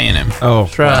Cowboys ain't paying him. Oh,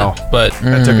 that's right. Wow. But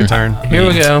that took a turn. Here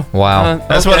we go. Wow,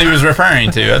 that's what he was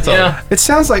referring to. That's all. It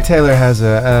sounds like Taylor has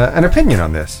an opinion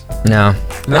on this. No,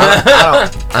 I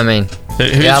don't. I mean,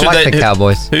 I like the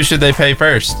Cowboys. Who should they pay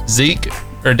first, Zeke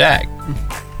or Dak?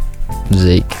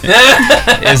 Zeke.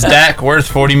 Is Dak worth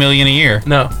 $40 million a year?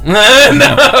 No. No.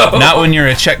 Not when you're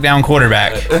a check down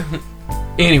quarterback.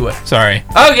 Anyway. Sorry.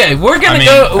 Okay, we're going to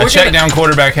go. A check down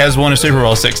quarterback has won a Super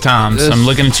Bowl 6 times. I'm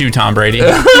looking at you, Tom Brady.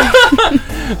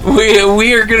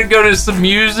 We are going to go to some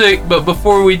music, but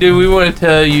before we do, we want to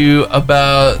tell you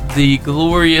about the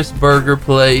glorious burger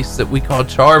place that we call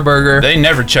Charburger. They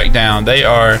never check down. They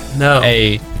are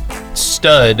a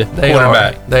stud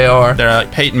quarterback. They are. They're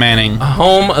like Peyton Manning.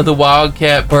 Home of the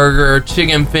Wildcat Burger,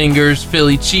 chicken fingers,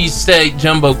 Philly cheesesteak,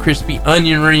 jumbo crispy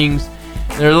onion rings.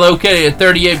 They're located at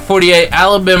 3848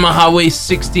 Alabama Highway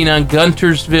 69,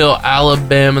 Guntersville,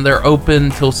 Alabama. They're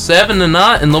open till 7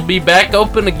 tonight, and they'll be back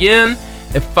open again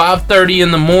at 5:30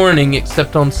 in the morning,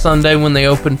 except on Sunday when they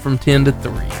open from 10 to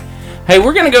 3. Hey,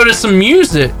 we're going to go to some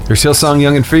music. There's Hillsong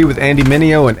Young and Free with Andy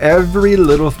Mineo and Every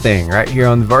Little Thing right here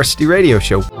on the Varsity Radio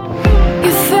Show.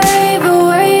 Your favor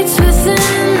waits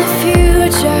within the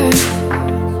future.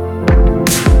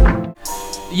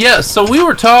 Yeah, so we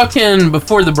were talking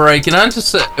before the break, and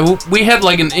we had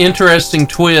like an interesting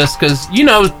twist, because,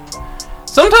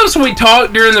 sometimes we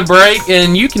talk during the break,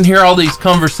 and you can hear all these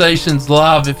conversations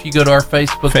live if you go to our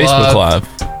Facebook Live.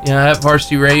 Yeah, at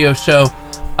Varsity Radio Show.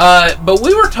 But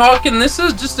we were talking, this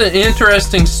is just an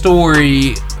interesting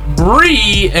story.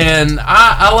 Bree, and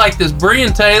I like this, Bree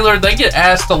and Taylor, they get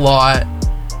asked a lot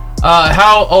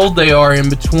how old they are in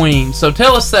between. So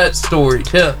tell us that story.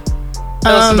 Tell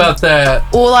us about that.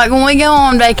 Well, like when we go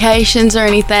on vacations or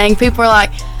anything, people are like,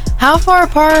 how far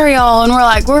apart are y'all? And we're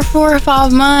like, we're 4 or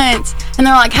 5 months. And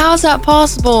they're like, how's that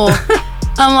possible?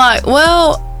 I'm like,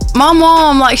 well, my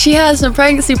mom, like, she has some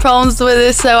pregnancy problems with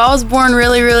us, so I was born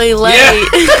really, really late.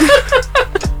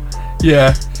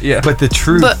 Yeah. Yeah. But the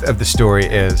truth of the story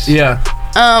is... Yeah.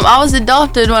 I was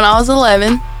adopted when I was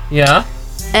 11. Yeah.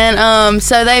 And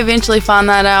so they eventually find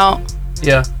that out.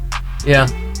 Yeah. Yeah.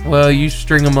 Well, you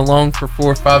string them along for 4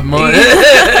 or 5 months.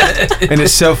 And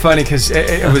it's so funny because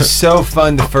it was so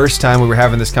fun the first time we were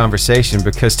having this conversation,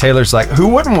 because Taylor's like, who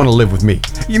wouldn't want to live with me?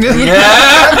 You know?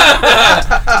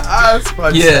 That's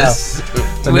fun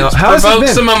stuff. But Which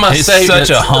provokes some of my He's statements. such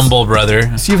a humble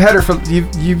brother. So you've had her for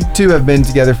you two have been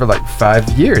together for like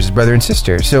 5 years, brother and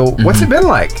sister. So what's it been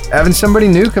like having somebody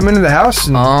new come into the house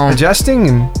and adjusting?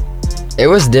 And it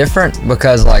was different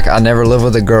because like I never lived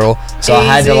with a girl, so I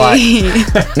had to like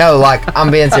no, like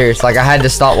I'm being serious. Like I had to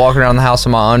stop walking around the house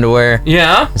in my underwear,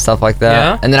 and stuff like that.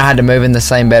 Yeah. And then I had to move in the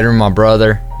same bedroom with my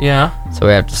brother. Yeah. So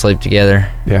we have to sleep together.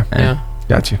 Yeah. And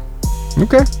Got you.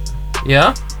 Okay.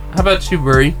 Yeah. How about you,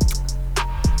 Bree?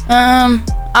 I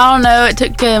don't know. It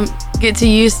took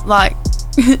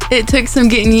it took some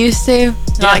getting used to,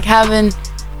 like having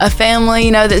a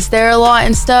family, that's there a lot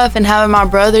and stuff, and having my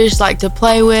brothers like to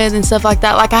play with and stuff like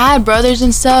that. Like I had brothers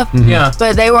and stuff,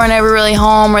 but they weren't ever really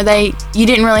home, or you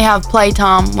didn't really have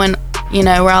playtime when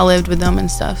where I lived with them and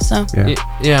stuff. So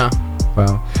yeah.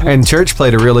 Wow. And church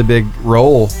played a really big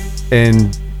role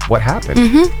in what happened.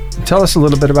 Mm-hmm. Tell us a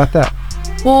little bit about that.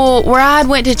 Well, where I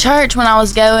went to church when I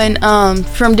was going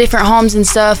from different homes and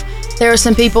stuff, there were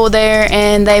some people there,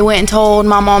 and they went and told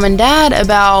my mom and dad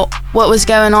about what was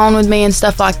going on with me and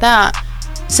stuff like that.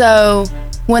 So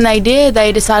when they did,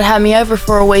 they decided to have me over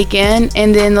for a weekend,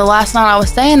 and then the last night I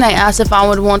was staying, they asked if I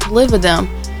would want to live with them.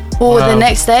 Well, the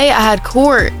next day I had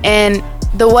court, and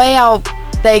the way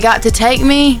they got to take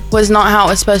me was not how it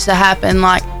was supposed to happen.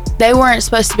 Like, they weren't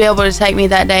supposed to be able to take me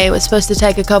that day. It was supposed to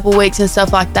take a couple weeks and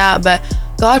stuff like that, but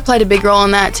God played a big role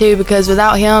in that too, because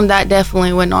without him, that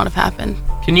definitely would not have happened.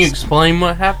 Can you explain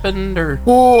what happened? Or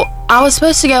Well, I was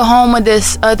supposed to go home with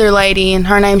this other lady, and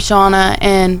her name's Shauna,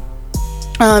 and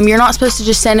you're not supposed to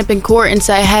just stand up in court and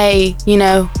say, hey,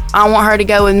 I want her to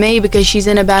go with me because she's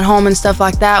in a bad home and stuff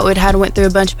like that. We'd had went through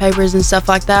a bunch of papers and stuff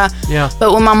like that. Yeah.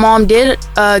 But when my mom did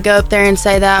go up there and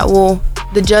say that, well,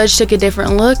 the judge took a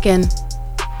different look, and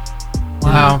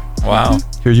Wow.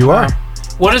 Here you are.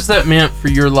 What has that meant for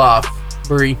your life,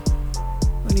 Bree?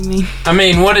 What do you mean? I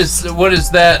mean, what is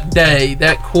that day,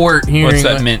 that court hearing? What's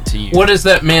that meant to you? What has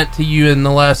that meant to you in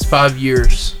the last 5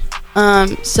 years?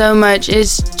 So much.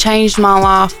 It's changed my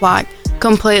life, like,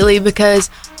 completely, because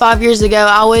 5 years ago,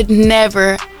 I would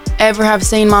never, ever have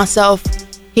seen myself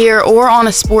here or on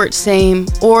a sports team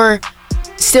or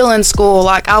still in school.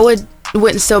 Like, I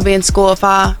wouldn't still be in school if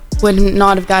I would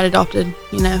not have got adopted,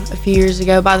 a few years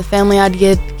ago by the family I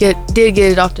did get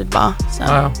adopted by. So.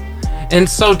 Wow. And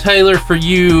so, Taylor, for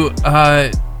you,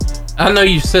 I know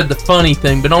you said the funny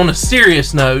thing, but on a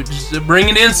serious note, just bring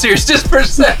it in serious just for a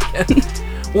second.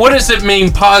 What does it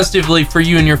mean positively for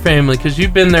you and your family? Because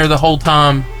you've been there the whole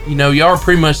time. Y'all are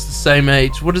pretty much the same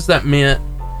age. What does that mean?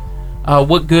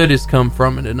 What good has come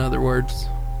from it, in other words?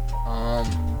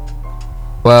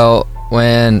 Well,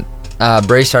 when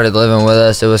Bree started living with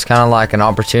us, it was kind of like an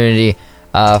opportunity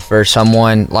for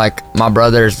someone, like my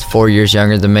brother's 4 years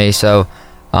younger than me, so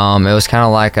it was kind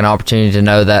of like an opportunity to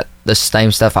know that the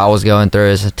same stuff I was going through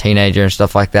as a teenager and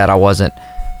stuff like that, I wasn't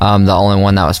the only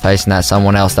one that was facing that.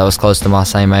 Someone else that was close to my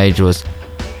same age was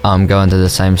going through the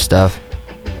same stuff.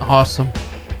 Awesome.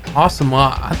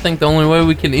 Well, I think the only way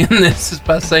we can end this is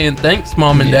by saying thanks,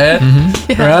 Mom and Dad.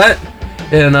 Mm-hmm. Right?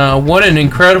 And what an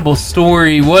incredible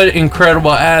story. What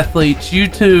incredible athletes. You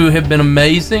two have been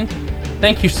amazing.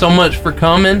 Thank you so much for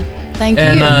coming. Thank you.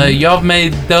 And y'all have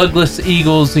made Douglas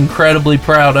Eagles incredibly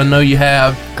proud. I know you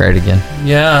have. Great again.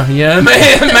 Yeah, man.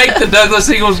 Make the Douglas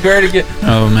Eagles great again.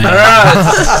 Oh, man. All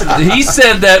right. He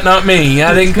said that, not me.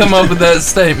 I didn't come up with that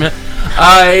statement.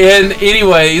 And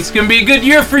anyway, it's going to be a good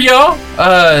year for y'all.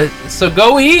 So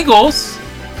go Eagles.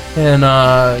 And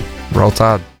Roll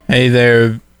Tide. Hey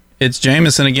there. It's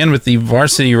Jameson again with the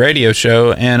Varsity Radio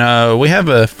Show, and we have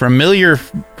a familiar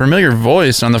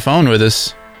voice on the phone with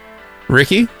us.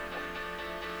 Ricky?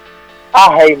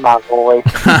 I hate my voice.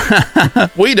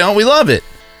 We don't. We love it.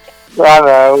 I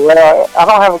know. Well, I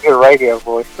don't have a good radio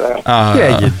voice, though.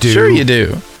 Yeah, you do. Sure you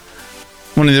do.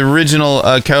 One of the original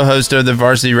co-hosts of the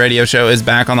Varsity Radio Show is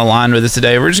back on the line with us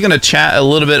today. We're just going to chat a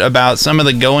little bit about some of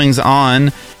the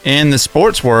goings-on in the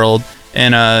sports world.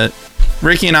 And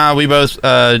Ricky and I, we both,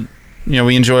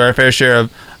 we enjoy our fair share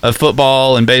of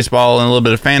football and baseball and a little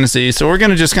bit of fantasy. So we're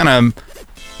going to just kind of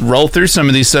roll through some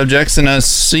of these subjects and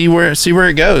see where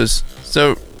it goes.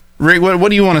 So, Rick, what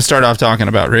do you want to start off talking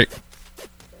about, Rick?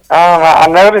 I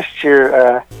noticed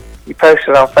you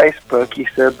posted on Facebook. You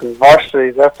said the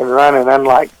varsity's up and running,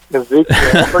 unlike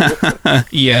Ezekiel.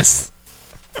 Yes,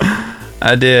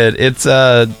 I did. It's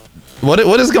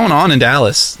what is going on in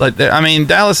Dallas? Like,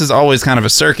 Dallas is always kind of a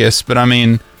circus, but how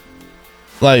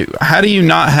do you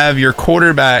not have your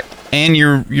quarterback and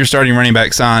your starting running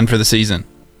back signed for the season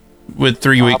with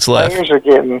 3 weeks left? Players are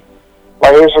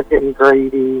getting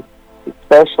greedy,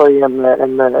 especially in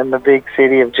the big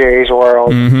city of Jerry's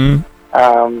world.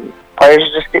 Mm-hmm. Players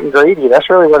are just getting greedy. That's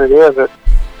really what it is. It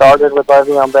started with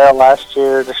Le'Veon Bell last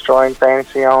year, destroying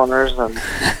fantasy owners, and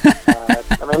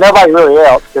nobody really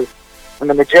else. Because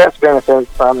the Jets benefited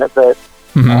from it, but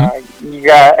you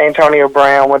got Antonio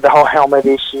Brown with the whole helmet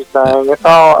issue thing. It's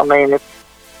all.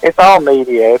 It's all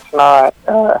media. It's not.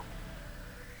 I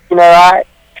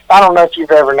don't know if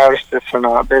you've ever noticed this or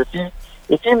not, but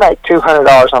if you make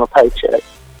 $200 on a paycheck,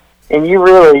 and you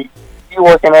really you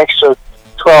work an extra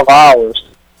 12 hours,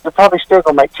 you're probably still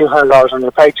going to make $200 on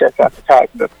your paycheck after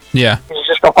taxes. Yeah. It's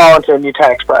just going to fall into a new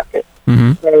tax bracket.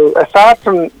 Mm-hmm. So aside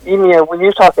from, when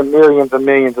you're talking millions and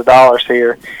millions of dollars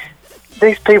here,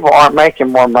 these people aren't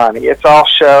making more money. It's all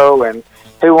show and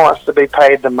who wants to be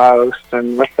paid the most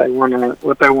and what they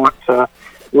want to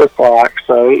look like.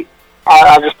 So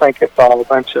I just think it's all a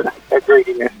bunch of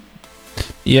greediness.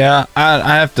 Yeah,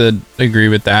 I have to agree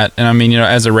with that. And I mean,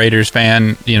 as a Raiders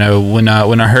fan, when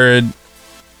I heard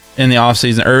in the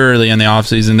offseason, early in the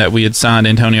offseason, that we had signed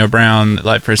Antonio Brown,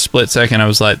 like for a split second, I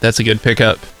was like, that's a good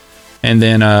pickup. And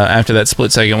then after that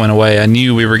split second went away, I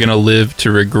knew we were going to live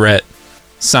to regret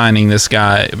signing this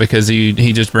guy because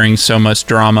he just brings so much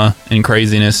drama and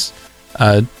craziness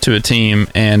to a team.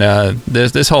 And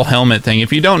this whole helmet thing,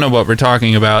 if you don't know what we're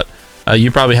talking about,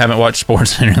 you probably haven't watched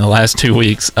SportsCenter in the last 2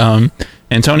 weeks.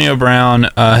 Antonio Brown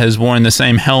has worn the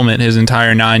same helmet his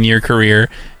entire 9-year career,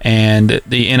 and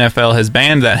the NFL has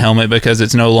banned that helmet because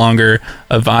it's no longer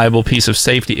a viable piece of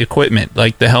safety equipment.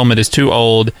 Like, the helmet is too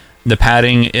old, the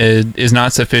padding is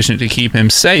not sufficient to keep him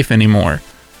safe anymore.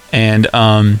 And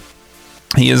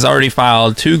he has already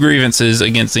filed 2 grievances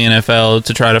against the NFL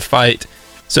to try to fight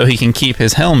so he can keep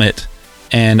his helmet.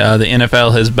 And the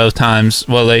NFL has both times,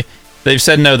 they've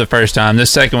said no the first time.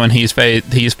 This second one he's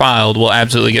filed will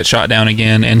absolutely get shot down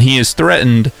again, and he is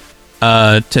threatened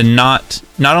to not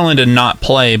only to not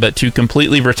play, but to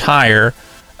completely retire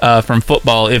from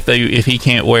football if he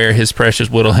can't wear his precious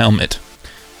Whittle helmet.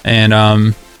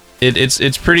 And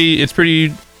it's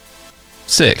pretty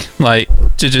sick, like,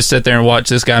 to just sit there and watch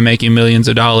this guy making millions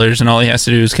of dollars, and all he has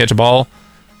to do is catch a ball.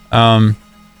 And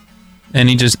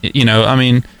he just, I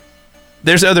mean,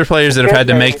 there's other players that have had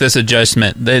to make this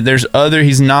adjustment.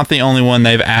 He's not the only one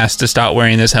they've asked to stop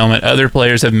wearing this helmet. Other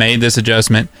players have made this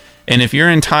adjustment. And if your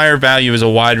entire value as a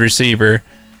wide receiver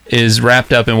is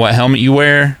wrapped up in what helmet you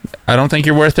wear, I don't think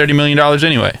you're worth $30 million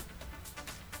anyway.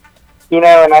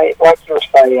 And like you were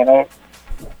saying,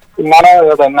 not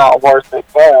only are they not worth it,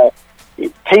 but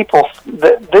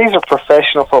these are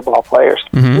professional football players.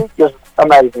 Mm-hmm. He's just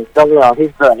amazing. Don't get me wrong,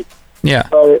 he's great. Yeah.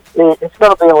 So it's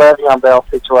going to be a Le'Veon Bell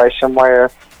situation where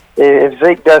if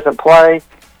Zeke doesn't play,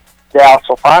 Dallas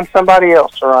will find somebody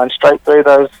else to run straight through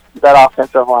that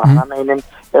offensive line. Mm-hmm. I mean,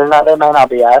 they may not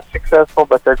be as successful,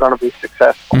 but they're going to be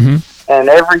successful. Mm-hmm. And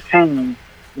every team,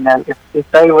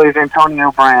 if they lose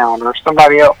Antonio Brown or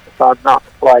somebody else decides not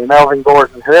to play, Melvin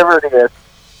Gordon, whoever it is,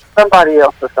 somebody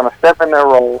else is going to step in their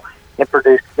role and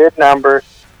produce good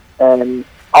numbers, and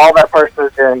all that person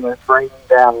is doing is bringing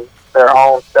down their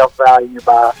own self-value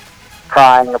by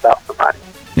crying about somebody.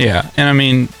 Yeah, and I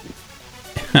mean,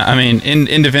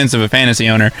 in defense of a fantasy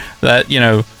owner, that,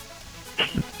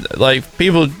 like, I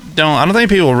don't think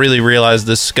people really realize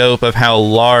the scope of how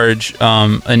large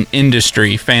an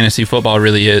industry fantasy football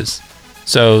really is.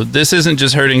 So this isn't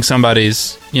just hurting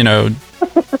somebody's,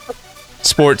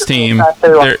 sports team.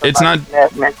 It's not.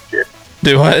 Next year.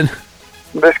 Do what?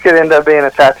 This could end up being a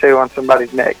tattoo on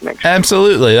somebody's neck next year.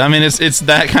 Absolutely. I mean, it's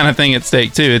that kind of thing at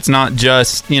stake too. It's not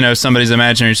just, somebody's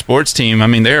imaginary sports team. I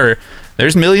mean,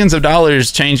 there's millions of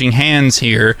dollars changing hands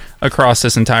here across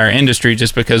this entire industry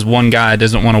just because one guy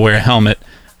doesn't want to wear a helmet.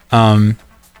 And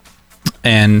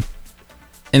in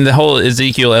the whole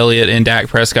Ezekiel Elliott and Dak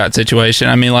Prescott situation,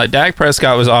 I mean, like, Dak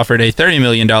Prescott was offered a $30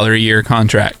 million a year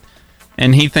contract,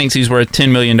 and he thinks he's worth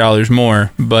 $10 million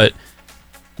more, but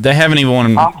they haven't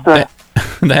even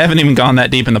they haven't even gone that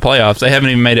deep in the playoffs. They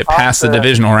haven't even made it past the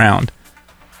divisional round.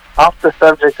 Off the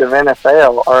subject of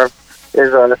NFL,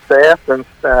 is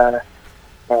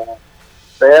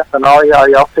Seth and all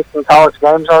y'all picking college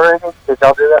games already? Did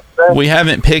y'all do that today? We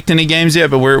haven't picked any games yet,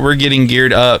 but we're getting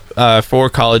geared up for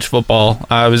college football.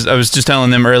 I was just telling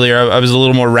them earlier, I was a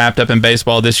little more wrapped up in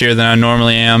baseball this year than I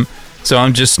normally am, so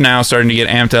I'm just now starting to get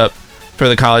amped up for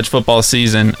the college football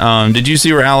season. Did you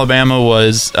see where Alabama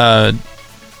was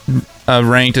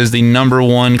ranked as the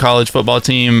 #1 college football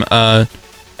team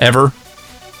ever?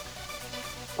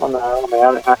 Oh no, man,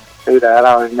 I didn't have to do that.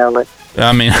 I already know it.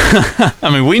 I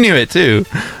mean, we knew it too,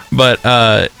 but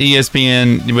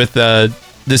ESPN, with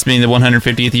this being the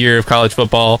 150th year of college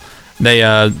football, they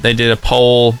did a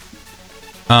poll,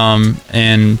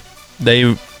 and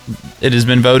it has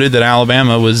been voted that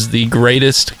Alabama was the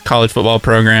greatest college football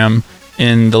program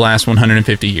in the last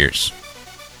 150 years.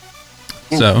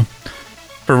 So,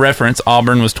 for reference,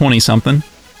 Auburn was 20-something.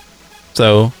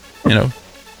 So,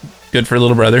 good for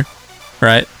little brother,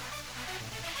 right?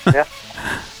 Yeah.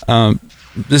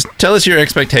 Just tell us your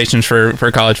expectations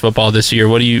for college football this year.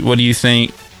 What do you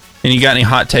think? And you got any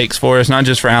hot takes for us? Not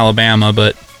just for Alabama,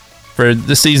 but for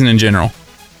the season in general.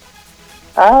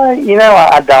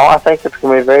 I don't. I think it's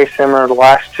going to be very similar to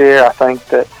last year. I think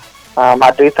that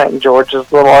I do think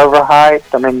Georgia's a little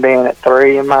overhyped. I mean, being at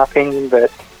 3, in my opinion.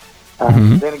 But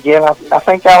then again, I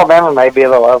think Alabama may be a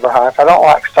little overhyped. I don't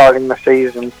like starting the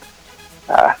season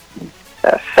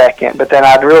second, but then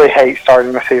I'd really hate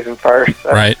starting the season first.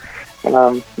 So, right.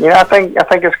 I think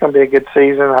it's going to be a good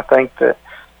season. I think that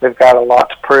they've got a lot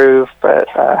to prove, but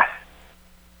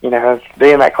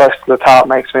being that close to the top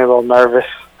makes me a little nervous.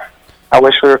 I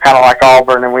wish we were kind of like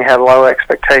Auburn and we had low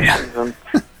expectations and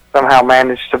somehow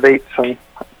managed to beat some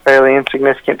fairly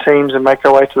insignificant teams and make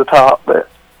our way to the top. But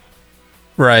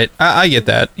right, I get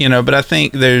that, but I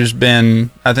think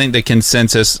I think the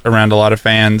consensus around a lot of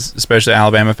fans, especially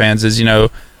Alabama fans, is,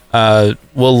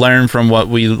 we'll learn from what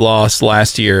we lost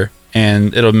last year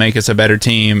and it'll make us a better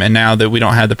team. And now that we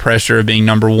don't have the pressure of being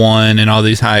number 1 and all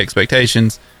these high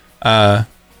expectations,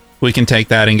 we can take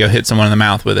that and go hit someone in the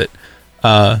mouth with it.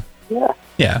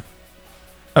 Yeah.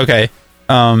 Okay.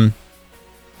 We'll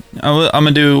do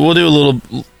a little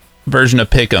version of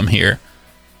Pick'em here.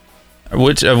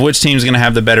 Which team's going to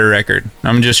have the better record?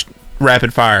 I'm just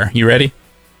rapid fire. You ready?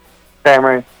 I'm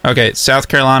ready. Okay, South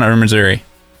Carolina or Missouri?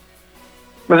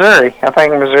 Missouri. I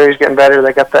think Missouri's getting better.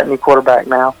 They got that new quarterback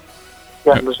now.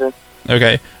 Missouri.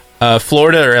 Okay.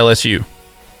 Florida or LSU?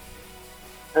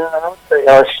 I would say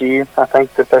LSU. I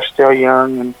think that they're still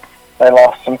young and they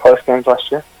lost some close games last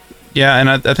year. Yeah, and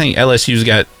I think LSU's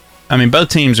got... I mean, both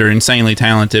teams are insanely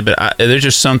talented, but there's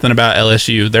just something about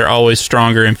LSU. They're always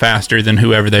stronger and faster than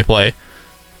whoever they play,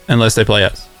 unless they play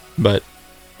us. But,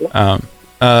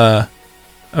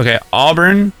 okay,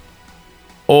 Auburn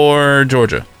or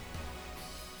Georgia?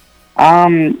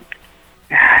 That's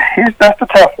a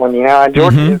tough one,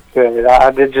 Georgia is good.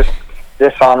 I did just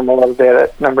diss on them a little bit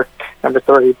at number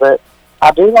 3, but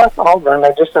I do like Auburn.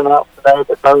 They just announced today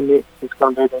that Bo Nix is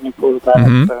going to be the new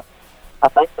quarterback, so I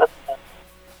think that's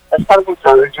kind of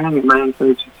encouraging. It may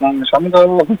encourage the team, so I'm going to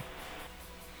go with them.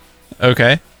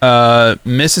 Okay.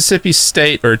 Mississippi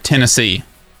State or Tennessee?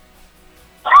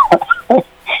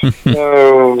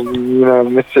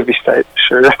 Mississippi State,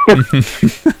 sure.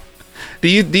 Do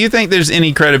you think there's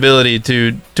any credibility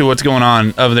to what's going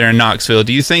on over there in Knoxville?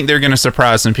 Do you think they're going to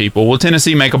surprise some people? Will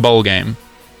Tennessee make a bowl game?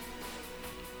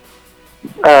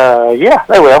 Yeah,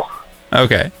 they will.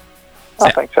 Okay. I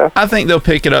think so. I think they'll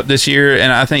pick it up this year,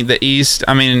 and I think the East,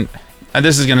 I mean,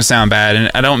 this is going to sound bad,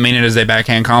 and I don't mean it as a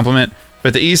backhand compliment,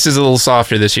 but the East is a little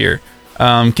softer this year.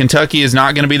 Kentucky is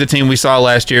not going to be the team we saw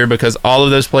last year because all of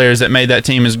those players that made that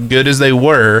team as good as they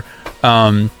were,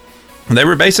 they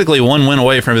were basically one win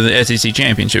away from the SEC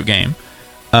championship game.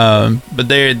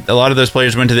 But a lot of those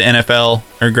players went to the NFL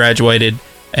or graduated,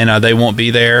 and they won't be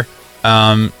there.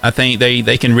 I think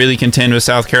they can really contend with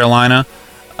South Carolina.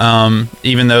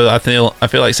 Even though I feel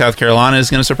like South Carolina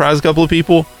is going to surprise a couple of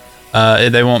people,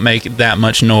 they won't make that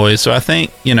much noise. So I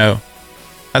think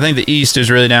the East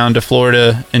is really down to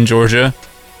Florida and Georgia,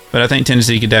 but I think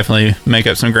Tennessee could definitely make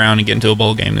up some ground and get into a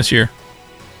bowl game this year.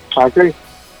 I agree.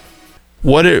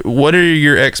 What are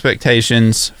your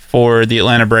expectations for the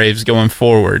Atlanta Braves going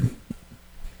forward?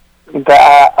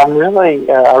 I really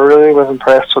was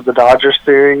impressed with the Dodgers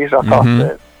series. I thought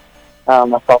that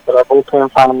our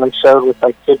bullpen finally showed what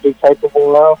they could be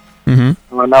capable of. I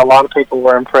know a lot of people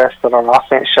were impressed that our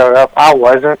offense showed up. I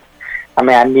wasn't. I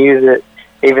mean, I knew that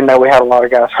even though we had a lot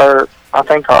of guys hurt, I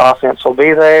think our offense will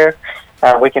be there.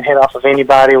 We can hit off of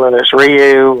anybody, whether it's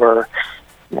Ryu or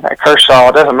Kershaw.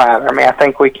 It doesn't matter. I mean, I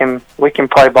think we can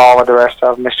play ball with the rest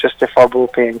of them. It's just if our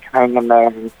bullpen can hang in there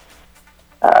and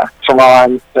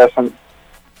Saran doesn't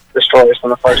destroy us in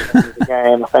the first inning of the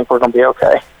game, I think we're going to be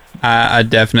okay. I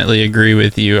definitely agree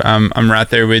with you. I'm right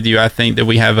there with you. I think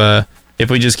that if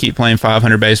we just keep playing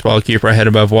 500 baseball, keep our head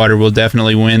above water, we'll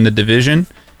definitely win the division.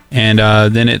 And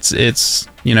then it's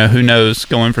who knows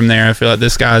going from there. I feel like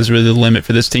this guy's really the limit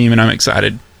for this team, and I'm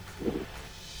excited.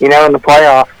 In the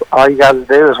playoffs, all you got to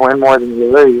do is win more than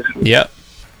you lose. Yep.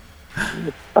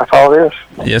 That's all it is.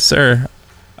 Yes, sir.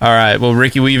 All right. Well,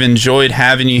 Ricky, we've enjoyed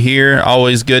having you here.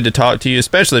 Always good to talk to you,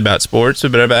 especially about sports,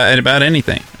 but about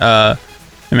anything.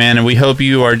 Man, and we hope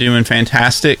you are doing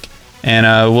fantastic, and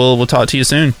we'll talk to you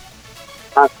soon.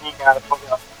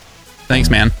 Thanks,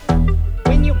 man.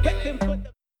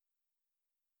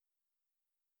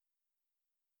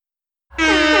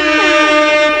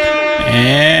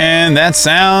 And that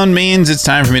sound means it's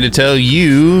time for me to tell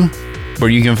you where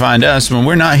you can find us when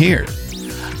we're not here.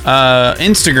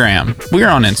 Instagram. We're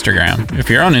on Instagram. If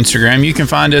you're on Instagram, you can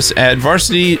find us at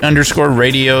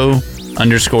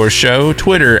varsity_radio_show,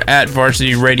 Twitter at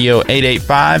Varsity Radio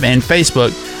 885, and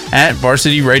Facebook at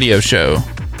Varsity Radio Show.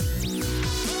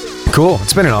 Cool.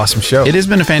 It's been an awesome show. It has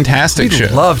been a fantastic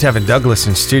show. Loved having Douglas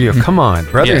in studio. Come on,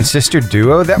 brother and sister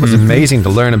duo. That was amazing to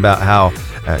learn about how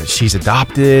she's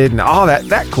adopted and all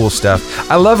that cool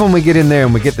stuff. I love when we get in there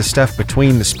and we get the stuff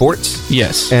between the sports,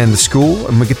 and the school,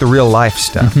 and we get the real life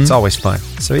stuff. It's always fun.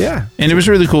 So yeah, and it was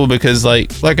really cool because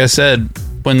like I said,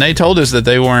 when they told us that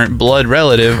they weren't blood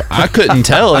relative, I couldn't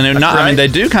tell, and not. Right? I mean, they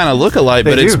do kind of look alike,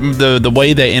 but it's the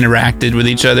way they interacted with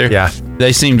each other. Yeah,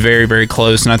 they seemed very, very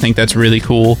close, and I think that's really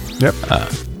cool. Yep.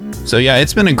 So yeah,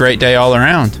 it's been a great day all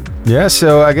around. Yeah,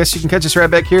 so I guess you can catch us right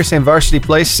back here, same varsity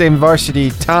place, same varsity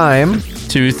time,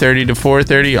 2:30 to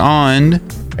 4:30 on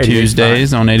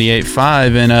Tuesdays on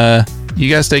 88.5, and you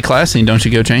guys stay classy and don't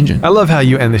you go changing. I love how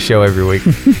you end the show every week.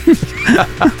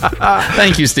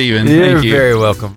 Thank you, Steven. You're Thank you. very welcome.